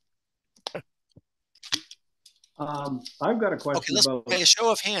 I've got a question. Okay, let's make a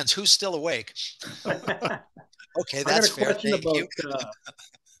show of hands. Who's still awake? Okay, that's fair. I got a question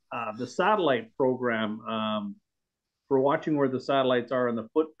about the satellite program, for watching where the satellites are and the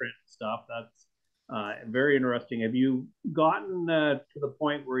footprint stuff. That's very interesting. Have you gotten to the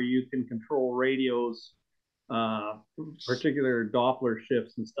point where you can control radios, particular Doppler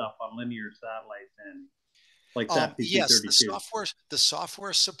shifts and stuff on linear satellites and like that? Yes, the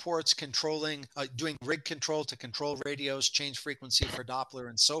software supports controlling, doing rig control to control radios, change frequency for Doppler,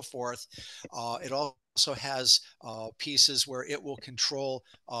 and so forth. It also has pieces where it will control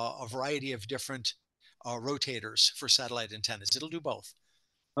a variety of different rotators for satellite antennas. It'll do both.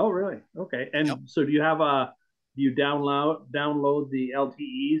 Oh, really? Okay. And so do you download the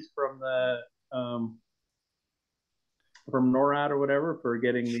LTEs from the from NORAD or whatever for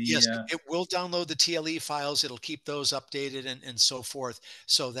getting the yes, it will download the TLE files. It'll keep those updated and so forth,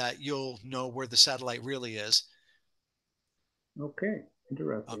 so that you'll know where the satellite really is. Okay,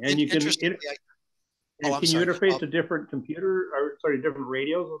 interesting. And you can can you interface to different different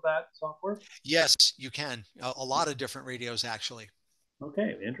radios with that software? Yes, you can. A lot of different radios, actually.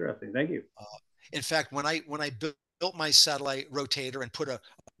 Okay, interesting. Thank you. In fact, when I built my satellite rotator and put a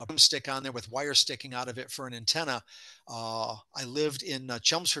broomstick on there with wire sticking out of it for an antenna, I lived in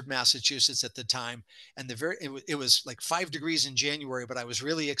Chelmsford, Massachusetts at the time, and it was like 5 degrees in January, but I was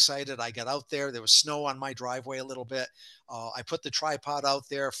really excited. I got out there. There was snow on my driveway a little bit. I put the tripod out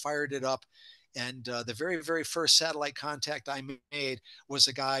there, fired it up. And the very, very first satellite contact I made was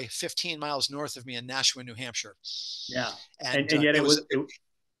a guy 15 miles north of me in Nashua, New Hampshire. Yeah. And yet it was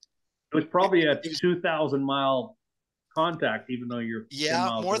probably a 2,000-mile contact, even though you're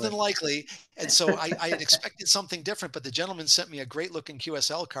more than likely. And so I had expected something different, but the gentleman sent me a great looking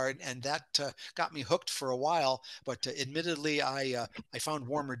QSL card, and that got me hooked for a while. But admittedly, I found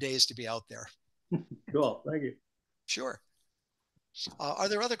warmer days to be out there. Cool. Thank you. Sure. Are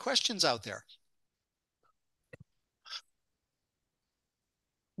there other questions out there?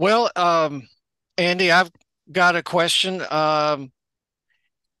 Well, Andy, I've got a question.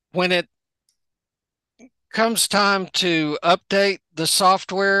 When it comes time to update the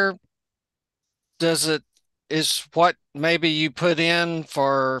software, is what maybe you put in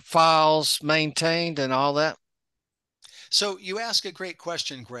for files maintained and all that? So you ask a great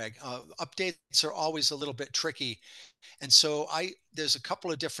question, Greg. Updates are always a little bit tricky. And so there's a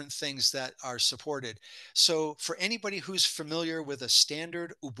couple of different things that are supported. So for anybody who's familiar with a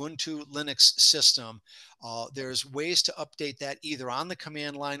standard Ubuntu Linux system, there's ways to update that either on the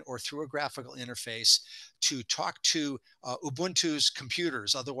command line or through a graphical interface to talk to Ubuntu's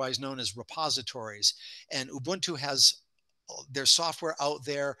computers, otherwise known as repositories. And Ubuntu has their software out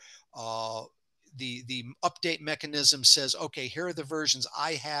there. The update mechanism says, okay, here are the versions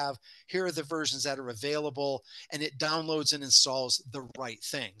I have, here are the versions that are available, and it downloads and installs the right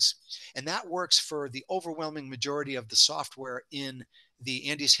things. And that works for the overwhelming majority of the software in the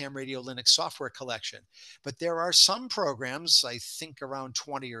Andy's Ham Radio Linux software collection. But there are some programs, I think around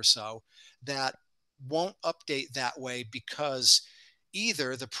 20 or so, that won't update that way because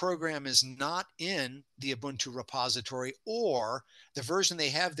either the program is not in the Ubuntu repository or the version they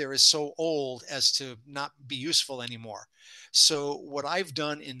have there is so old as to not be useful anymore. So what I've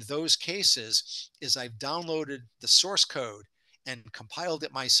done in those cases is I've downloaded the source code and compiled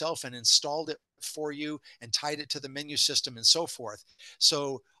it myself and installed it for you and tied it to the menu system and so forth.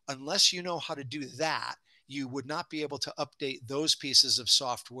 So unless you know how to do that, you would not be able to update those pieces of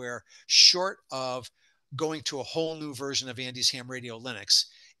software short of going to a whole new version of Andy's Ham Radio Linux.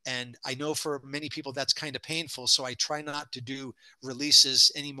 And I know for many people that's kind of painful. So I try not to do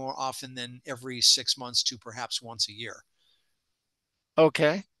releases any more often than every 6 months to perhaps once a year.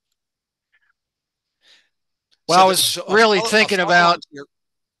 Okay. Well, So, I was really a thinking follow on about to your,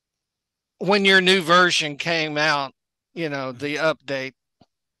 when your new version came out, the update.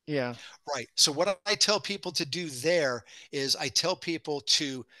 Yeah. right. So what I tell people to do there is I tell people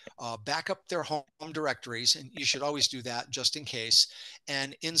to back up their home directories, and you should always do that just in case,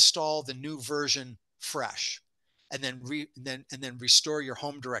 and install the new version fresh. And then restore your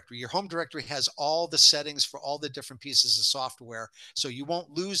home directory. Your home directory has all the settings for all the different pieces of software, so you won't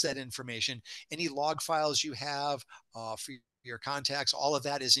lose that information. Any log files you have for your contacts, all of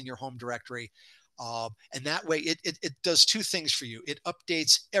that is in your home directory. And that way it does two things for you. It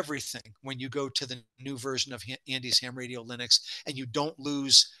updates everything when you go to the new version of Andy's Ham Radio Linux, and you don't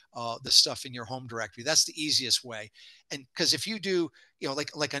lose the stuff in your home directory. That's the easiest way. And because if you do,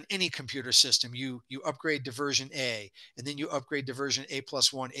 like on any computer system, you upgrade to version A, and then you upgrade to version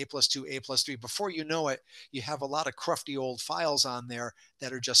A+1, A+2, A+3. Before you know it, you have a lot of crufty old files on there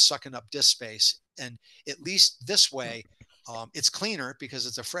that are just sucking up disk space. And at least this way, it's cleaner because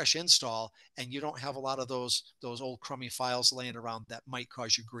it's a fresh install, and you don't have a lot of those old crummy files laying around that might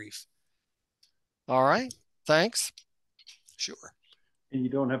cause you grief. All right. Thanks. Sure. And you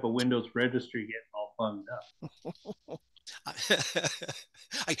don't have a Windows registry getting all bunged up.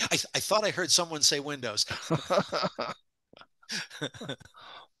 I thought I heard someone say Windows.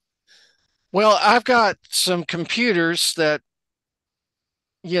 Well, I've got some computers that,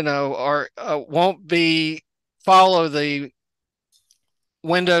 are won't be follow the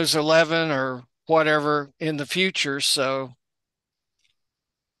Windows 11 or whatever in the future. So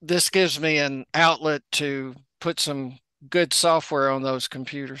this gives me an outlet to put some good software on those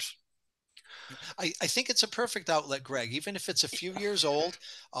computers. I think it's a perfect outlet, Greg. Even if it's a few years old,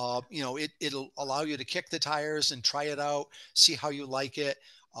 it'll allow you to kick the tires and try it out, see how you like it.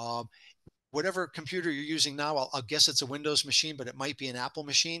 Um, Whatever computer you're using now, I'll guess it's a Windows machine, but it might be an Apple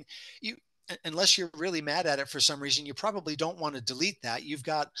machine. You, unless you're really mad at it for some reason, you probably don't want to delete that. You've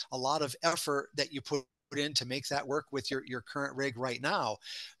got a lot of effort that you put in to make that work with your current rig right now.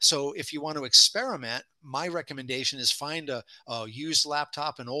 So if you want to experiment, my recommendation is find a used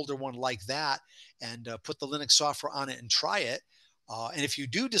laptop, an older one like that, and put the Linux software on it and try it. And if you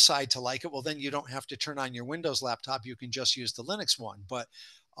do decide to like it, well, then you don't have to turn on your Windows laptop. You can just use the Linux one. But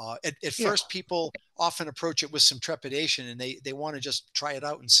at Yeah. first, people often approach it with some trepidation, and they want to just try it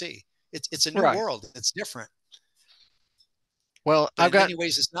out and see. It's a new Right. world. It's different. Well, But I've in got, many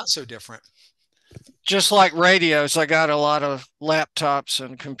ways, it's not so different. just like radios, I got a lot of laptops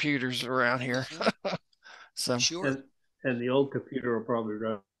and computers around here. Mhm. So, Sure. And the old computer will probably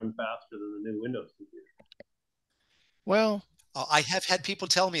run faster than the new Windows computer. well, I have had people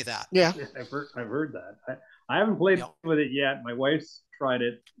tell me that. yeah. Yeah, I've heard that. I haven't played with it yet. My wife's tried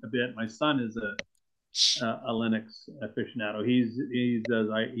it a bit. My son is a Linux aficionado. He's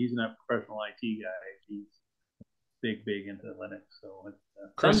a professional IT guy. He's big into Linux. So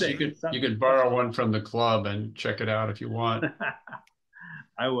Chris, someday, you could borrow one from the club and check it out if you want.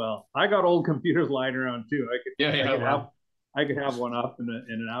 I will. I got old computers lying around too. I could have one up in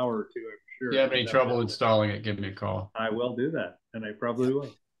an hour or two. I'm sure. If you have any trouble installing it, give me a call. I will do that, and I probably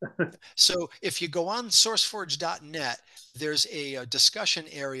will. So if you go on sourceforge.net, there's a discussion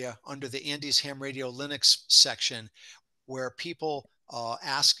area under the Andy's Ham Radio Linux section where people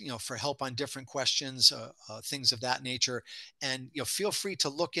ask, for help on different questions, things of that nature. And feel free to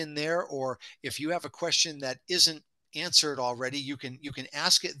look in there, or if you have a question that isn't answered already, you can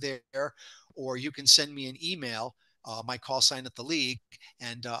ask it there, or you can send me an email, my call sign at the league,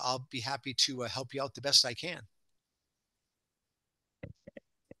 and I'll be happy to help you out the best I can.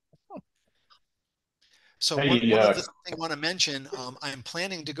 So one other thing I want to mention, I'm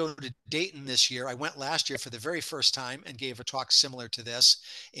planning to go to Dayton this year. I went last year for the very first time and gave a talk similar to this,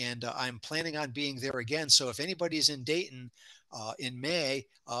 and I'm planning on being there again. So if anybody's in Dayton in May,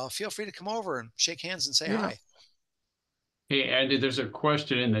 feel free to come over and shake hands and say hi. Hey, Andy, there's a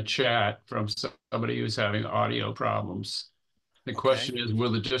question in the chat from somebody who's having audio problems. The question is,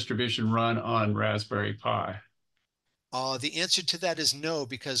 will the distribution run on Raspberry Pi? The answer to that is no,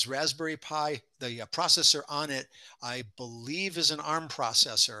 because Raspberry Pi, the processor on it, I believe is an ARM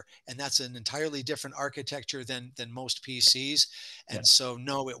processor, and that's an entirely different architecture than most PCs. And so,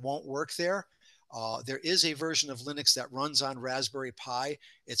 no, it won't work there. There is a version of Linux that runs on Raspberry Pi.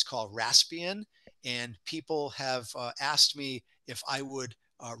 It's called Raspbian, and people have asked me if I would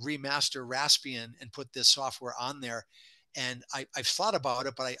remaster Raspbian and put this software on there. And I've thought about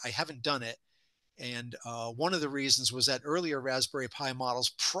it, but I haven't done it. And one of the reasons was that earlier Raspberry Pi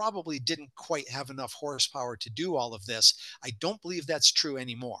models probably didn't quite have enough horsepower to do all of this. I don't believe that's true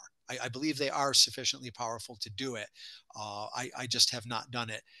anymore. I believe they are sufficiently powerful to do it. I just have not done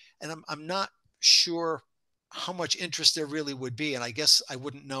it. And I'm not sure how much interest there really would be. And I guess I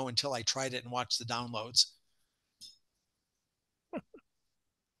wouldn't know until I tried it and watched the downloads.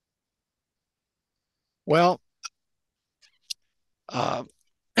 Well, uh,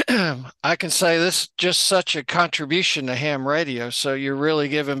 I can say this is just such a contribution to ham radio. So you're really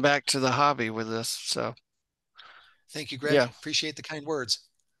giving back to the hobby with this. So Thank you, Greg. yeah, Appreciate the kind words.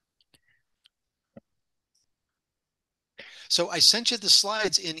 So I sent you the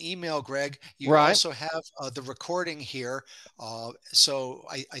slides in email, Greg. You right. also have the recording here. So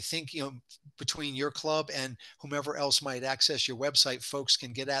I think, between your club and whomever else might access your website, folks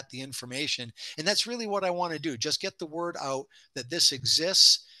can get at the information. And that's really what I want to do. Just get the word out that this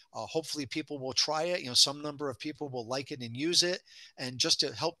exists. Hopefully people will try it. Some number of people will like it and use it. And just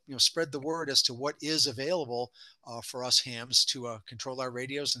to help, spread the word as to what is available for us hams to control our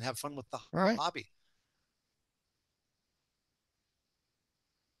radios and have fun with the Right. hobby.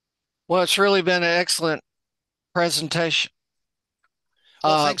 Well, it's really been an excellent presentation.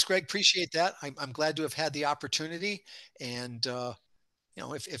 Well, thanks, Greg. Appreciate that. I'm glad to have had the opportunity. And,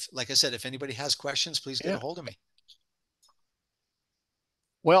 if, like I said, if anybody has questions, please get yeah. a hold of me.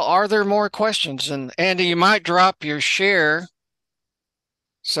 Well, are there more questions? And Andy, you might drop your share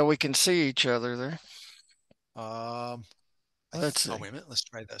so we can see each other there. Let's see. Oh, wait a minute. Let's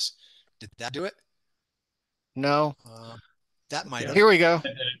try this. Did that do it? No. That might have. Here we go.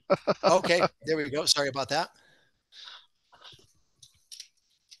 Okay, there we go. Sorry about that.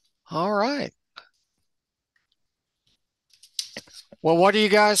 All right. Well, what do you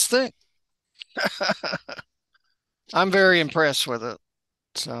guys think? I'm very impressed with it.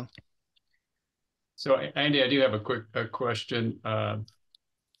 So Andy, I do have a quick question.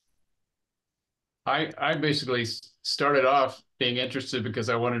 I basically started off being interested because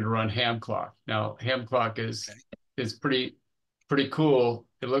I wanted to run ham clock. Now, ham clock is pretty cool.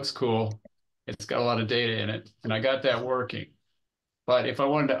 It looks cool. It's got a lot of data in it, and I got that working. But if I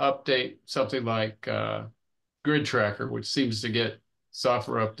wanted to update something like Grid Tracker, which seems to get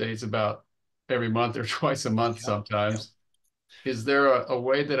software updates about every month or twice a month sometimes, is there a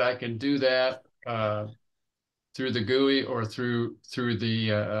way that I can do that through the GUI or through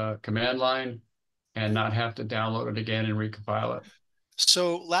the command line and not have to download it again and recompile it?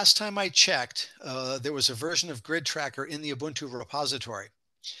 So last time I checked, there was a version of Grid Tracker in the Ubuntu repository.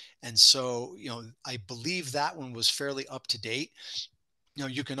 And so, I believe that one was fairly up to date.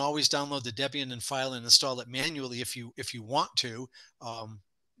 You can always download the Debian and file and install it manually if you want to. A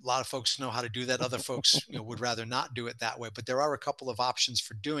lot of folks know how to do that. Other folks, would rather not do it that way. But there are a couple of options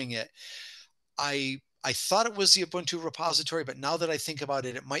for doing it. I thought it was the Ubuntu repository, but now that I think about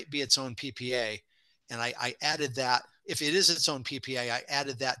it, it might be its own PPA. And I added that. If it is its own PPA, I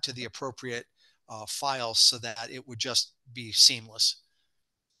added that to the appropriate files so that it would just be seamless.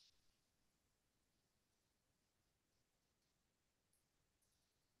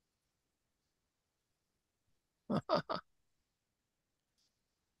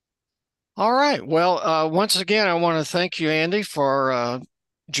 all right. Well, once again, I want to thank you, Andy, for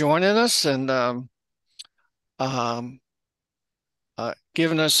joining us and um,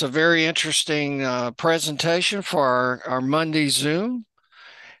 giving us a very interesting presentation for our Monday Zoom.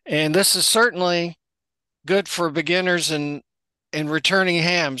 And this is certainly good for beginners and returning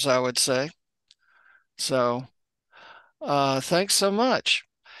hams, I would say. So thanks so much.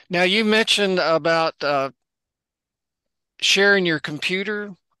 Now, you mentioned about sharing your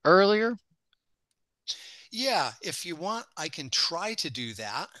computer earlier. Yeah, if you want, I can try to do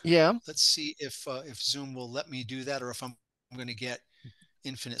that. Yeah. Let's see if Zoom will let me do that, or if I'm going to get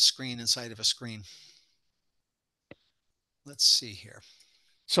infinite screen inside of a screen. Let's see here.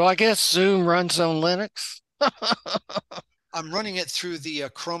 So I guess Zoom runs on Linux. I'm running it through the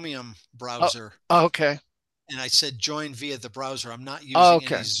Chromium browser. Oh, okay. And I said join via the browser. I'm not Oh, using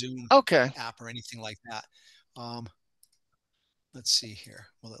okay. any Zoom Okay. app or anything like that. Let's see here.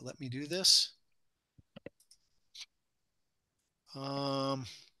 Will it let me do this?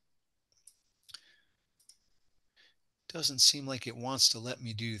 Doesn't seem like it wants to let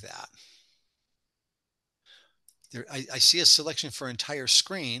me do that. There, I see a selection for entire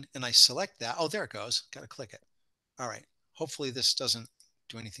screen, and I select that. Oh, there it goes. Got to click it. All right. Hopefully this doesn't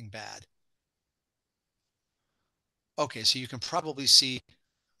do anything bad. Okay, so you can probably see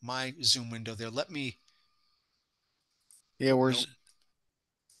my Zoom window there. Let me. Yeah, we're Nope.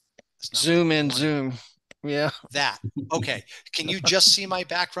 Zoom in Zoom. Yeah, That. Okay. Can you just see my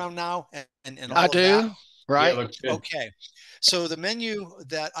background now and I all of that? do. Yeah, Right. looks good. Okay. So the menu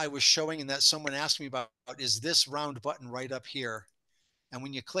that I was showing and that someone asked me about is this round button right up here. And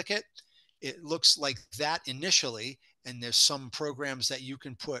when you click it, it looks like that initially. And there's some programs that you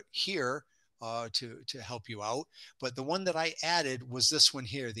can put here to help you out. But the one that I added was this one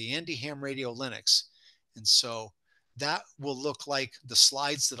here, the Andy Ham Radio Linux. And so that will look like the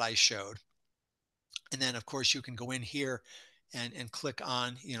slides that I showed. And then of course you can go in here and click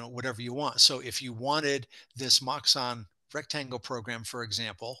on, whatever you want. So if you wanted this Moxon rectangle program, for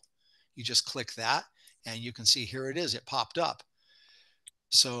example, you just click that and you can see here it is, it popped up.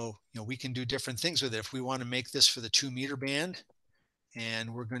 So, we can do different things with it. If we want to make this for the 2-meter band,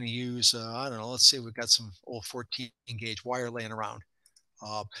 and we're going to use, I don't know, let's say we've got some old 14 gauge wire laying around.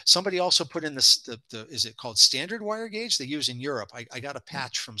 Somebody also put in this, is it called standard wire gauge they use in Europe? I got a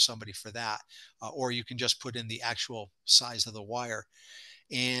patch from somebody for that. Or you can just put in the actual size of the wire.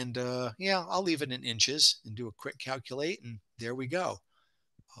 And yeah, I'll leave it in inches and do a quick calculate. And there we go.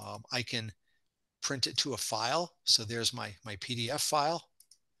 I can print it to a file. So there's my PDF file.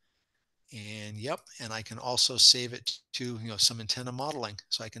 And yep, and I can also save it to some antenna modeling.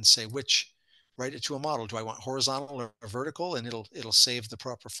 So I can say write it to a model. Do I want horizontal or vertical? And it'll save the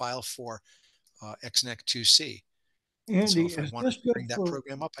proper file for XNEC 2C. And so Andy, if I is wanted this to good bring that for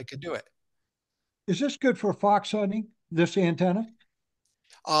program up, I could do it. is this good for fox hunting? This antenna?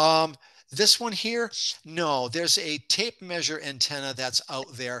 Um, this one here, no, there's a tape measure antenna that's out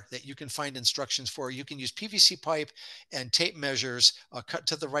there that you can find instructions for. You can use PVC pipe and tape measures cut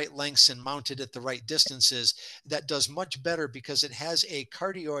to the right lengths and mounted at the right distances. That does much better because it has a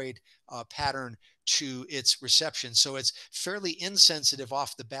cardioid pattern to its reception. So it's fairly insensitive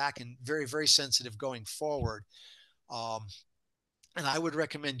off the back and very, very sensitive going forward. Um, and I would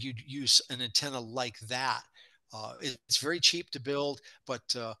recommend you use an antenna like that. It's very cheap to build, but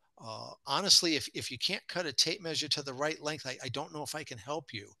honestly, if you can't cut a tape measure to the right length, I don't know if I can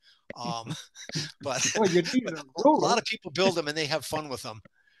help you. Um, but, Well, you need but a a lot ruler. of people build them and they have fun with them.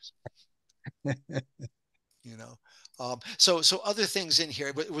 You know. So other things in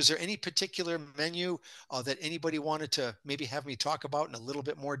here. Was there any particular menu that anybody wanted to maybe have me talk about in a little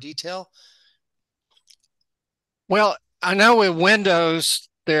bit more detail? Well, I know with Windows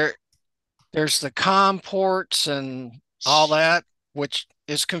there's the COM ports and all that, which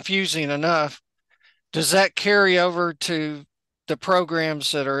is confusing enough. Does that carry over to the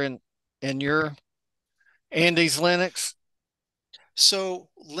programs that are in your Andy's Linux? So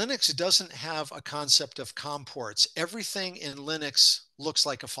Linux doesn't have a concept of COM ports. Everything in Linux looks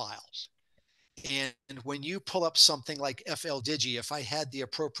like a file. And when you pull up something like FLDigi, if I had the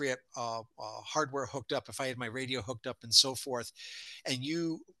appropriate hardware hooked up, if I had my radio hooked up and so forth, and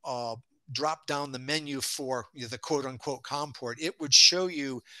you drop down the menu for the quote unquote COM port, it would show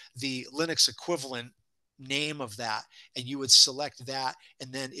you the Linux equivalent name of that, and you would select that,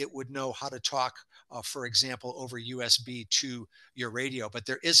 and then it would know how to talk, for example, over USB to your radio. But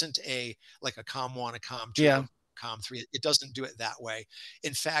there isn't like a COM1, a COM2, Yeah. a COM3. It doesn't do it that way.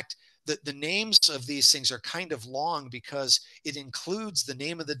 In fact, the names of these things are kind of long because it includes the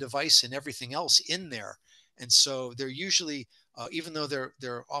name of the device and everything else in there. And so they're usually, even though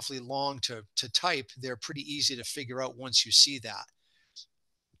they're awfully long to type, they're pretty easy to figure out once you see that.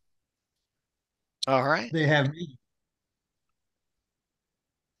 All right. They have meaning.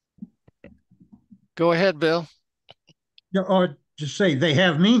 Go ahead, Bill. Or just say they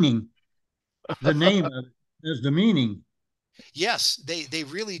have meaning. The name of it is the meaning. Yes, they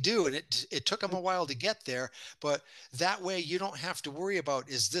really do, and it took them a while to get there, but that way you don't have to worry about,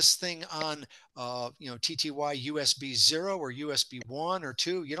 is this thing on TTY USB 0 or USB 1 or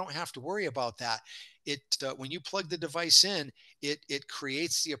 2? You don't have to worry about that. It when you plug the device in, it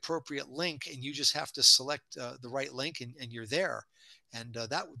creates the appropriate link, and you just have to select the right link, and you're there, and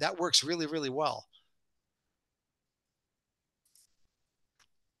that works really, really well.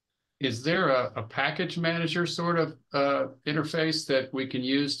 Is there a package manager sort of interface that we can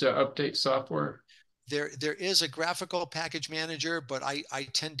use to update software? There is a graphical package manager, but I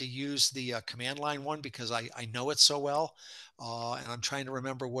tend to use the command line one because I know it so well, and I'm trying to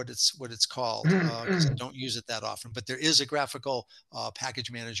remember what it's called because I don't use it that often. But there is a graphical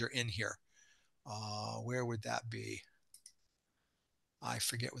package manager in here. Where would that be? I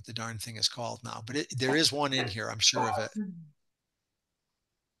forget what the darn thing is called now, but there is one in here. I'm sure of it.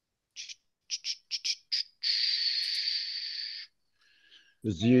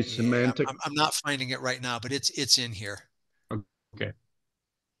 Is use Yeah, semantic? I'm not finding it right now, but it's in here. Okay.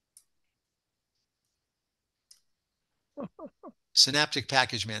 Synaptic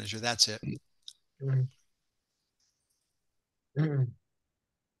Package Manager. That's it. The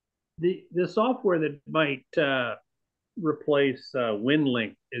software that might replace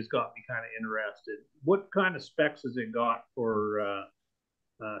WinLink has got me kind of interested. What kind of specs has it got for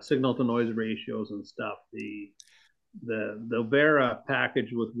signal to noise ratios and stuff? The Vera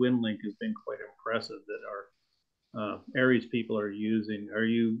package with WinLink has been quite impressive that our Aries people are using. Are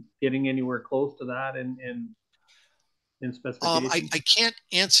you getting anywhere close to that in specification? I can't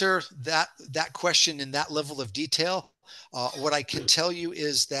answer that question in that level of detail. What I can tell you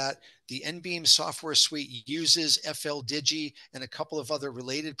is that the NBeam software suite uses FLDigi and a couple of other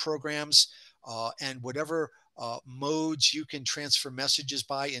related programs, and whatever modes you can transfer messages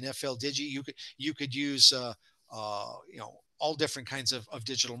by in FLDigi, you could use all different kinds of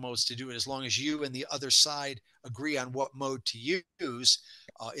digital modes to do it, as long as you and the other side agree on what mode to use.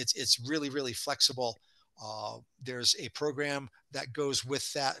 It's really flexible. There's a program that goes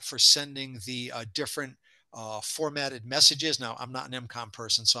with that for sending the different formatted messages. Now, I'm not an MCOM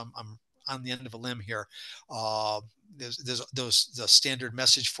person, so I'm on the end of a limb here. There's the standard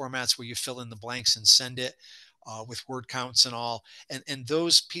message formats where you fill in the blanks and send it with word counts and all. And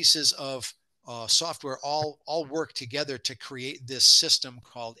those pieces of software all work together to create this system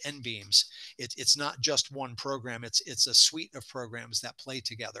called NBeams. It's not just one program. It's a suite of programs that play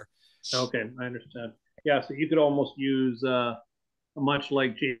together. Okay, I understand. Yeah, so you could almost use much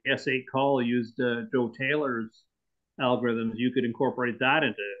like JS8 Call used Joe Taylor's algorithms. You could incorporate that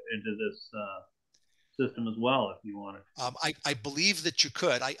into this system as well if you wanted. I believe that you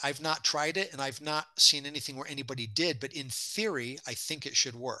could. I've not tried it, and I've not seen anything where anybody did, but in theory, I think it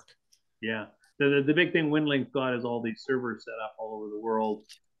should work. Yeah. The big thing WinLink got is all these servers set up all over the world,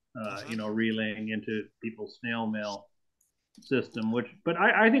 relaying into people's snail mail system, but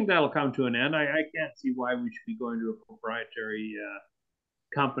I think that'll come to an end. I can't see why we should be going to a proprietary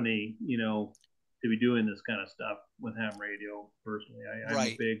company, to be doing this kind of stuff with ham radio. Personally, I'm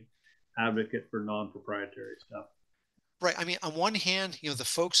a big advocate for non-proprietary stuff. Right. I mean, on one hand, the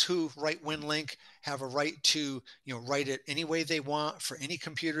folks who write WinLink have a right to, write it any way they want for any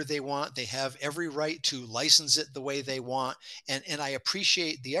computer they want. They have every right to license it the way they want. And I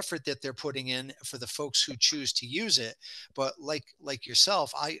appreciate the effort that they're putting in for the folks who choose to use it. But like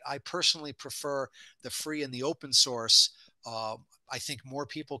yourself, I personally prefer the free and the open source. I think more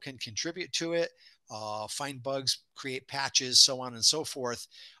people can contribute to it. Find bugs, create patches, so on and so forth.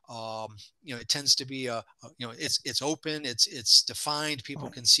 It tends to be it's open, it's defined. People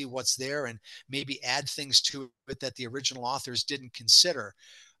can see what's there and maybe add things to it that the original authors didn't consider.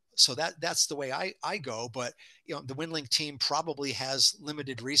 So that's the way I go. But the WinLink team probably has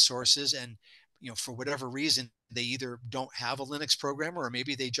limited resources, and for whatever reason, they either don't have a Linux programmer or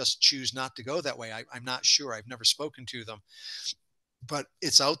maybe they just choose not to go that way. I'm not sure. I've never spoken to them, but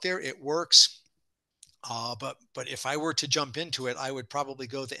it's out there. It works. But if I were to jump into it, I would probably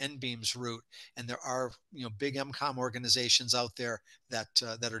go the NBeams route. And there are big MCOM organizations out there that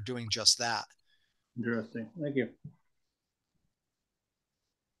are doing just that. Interesting. Thank you.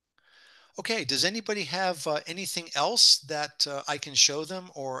 Okay. Does anybody have anything else that I can show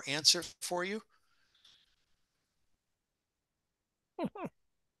them or answer for you? All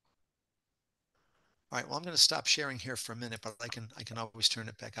right. Well, I'm going to stop sharing here for a minute, but I can always turn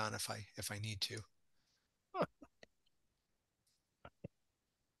it back on if I need to.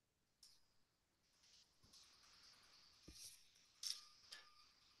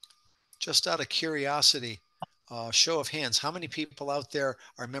 Just out of curiosity, show of hands, how many people out there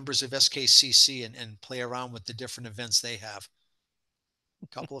are members of SKCC and play around with the different events they have? A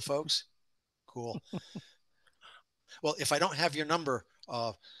couple of folks? Cool. Well, if I don't have your number,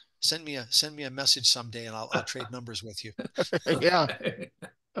 send me a message someday and I'll trade numbers with you. Yeah.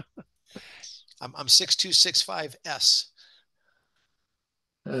 I'm 6265S.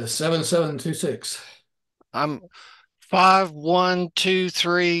 7726. I'm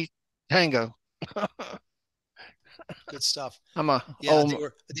 5123 Tango. Good stuff. I'm a yeah.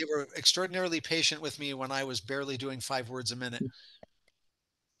 They were extraordinarily patient with me when I was barely doing 5 words a minute.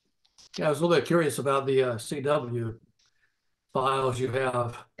 Yeah, I was a little bit curious about the CW files you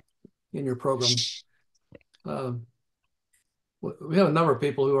have in your program. We have a number of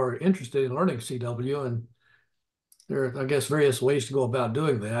people who are interested in learning CW, and there are, I guess, various ways to go about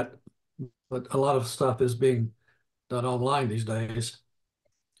doing that. But a lot of stuff is being done online these days.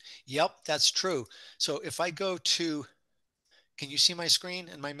 Yep, that's true. So if I go to, can you see my screen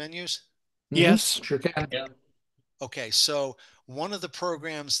and my menus? Yes. Sure can. Yeah. Okay, so one of the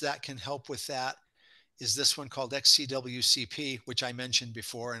programs that can help with that is this one called XCWCP, which I mentioned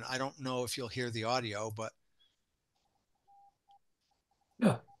before, and I don't know if you'll hear the audio, but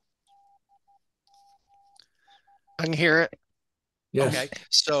yeah, I can hear it. Yes. Okay.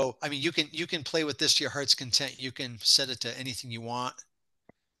 So, I mean, you can play with this to your heart's content. You can set it to anything you want.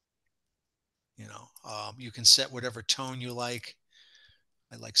 You can set whatever tone you like.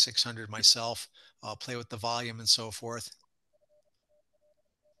 I like 600 myself. Play with the volume and so forth.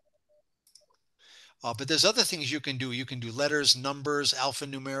 But there's other things you can do. You can do letters, numbers,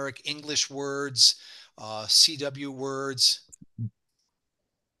 alphanumeric, English words, CW words,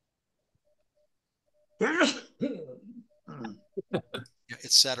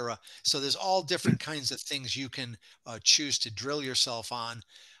 etc. So there's all different kinds of things you can choose to drill yourself on,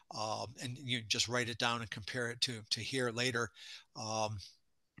 and you just write it down and compare it to here later.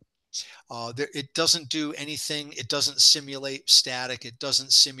 It doesn't do anything. It doesn't simulate static. It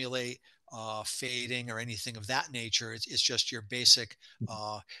doesn't simulate fading or anything of that nature. It's just your basic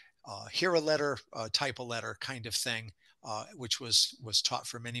hear a letter, type a letter kind of thing, which was taught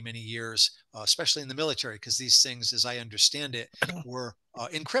for many, many years, especially in the military, because these things, as I understand it, were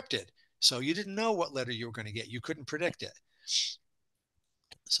encrypted. So you didn't know what letter you were going to get. You couldn't predict it.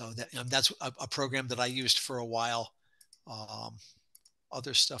 So that's a program that I used for a while.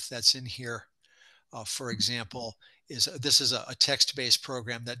 Other stuff that's in here, for example, this is a text-based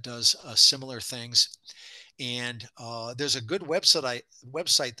program that does similar things. And there's a good website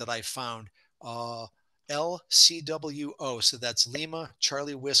that I found, LCWO. So that's Lima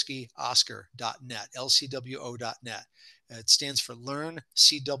Charlie Whiskey Oscar.net, LCWO.net. It stands for Learn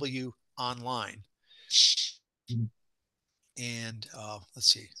CW Online. And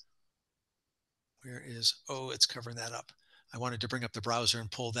let's see. Where is, it's covering that up. I wanted to bring up the browser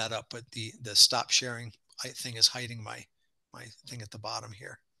and pull that up, but the stop sharing thing is hiding my thing at the bottom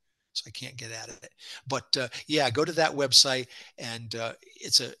here. So I can't get at it. But yeah, go to that website, and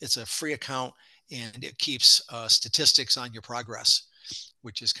it's a free account, and it keeps statistics on your progress,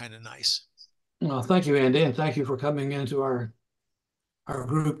 which is kind of nice. Well, thank you, Andy, and thank you for coming into our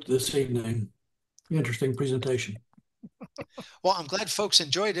group this evening. Interesting presentation. Well, I'm glad folks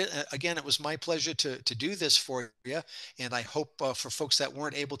enjoyed it. Again, it was my pleasure to do this for you, and I hope for folks that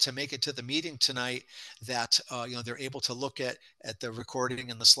weren't able to make it to the meeting tonight that they're able to look at the recording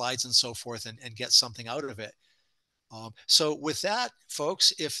and the slides and so forth, and get something out of it. So with that,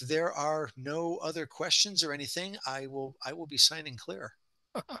 folks, if there are no other questions or anything, I will be signing clear.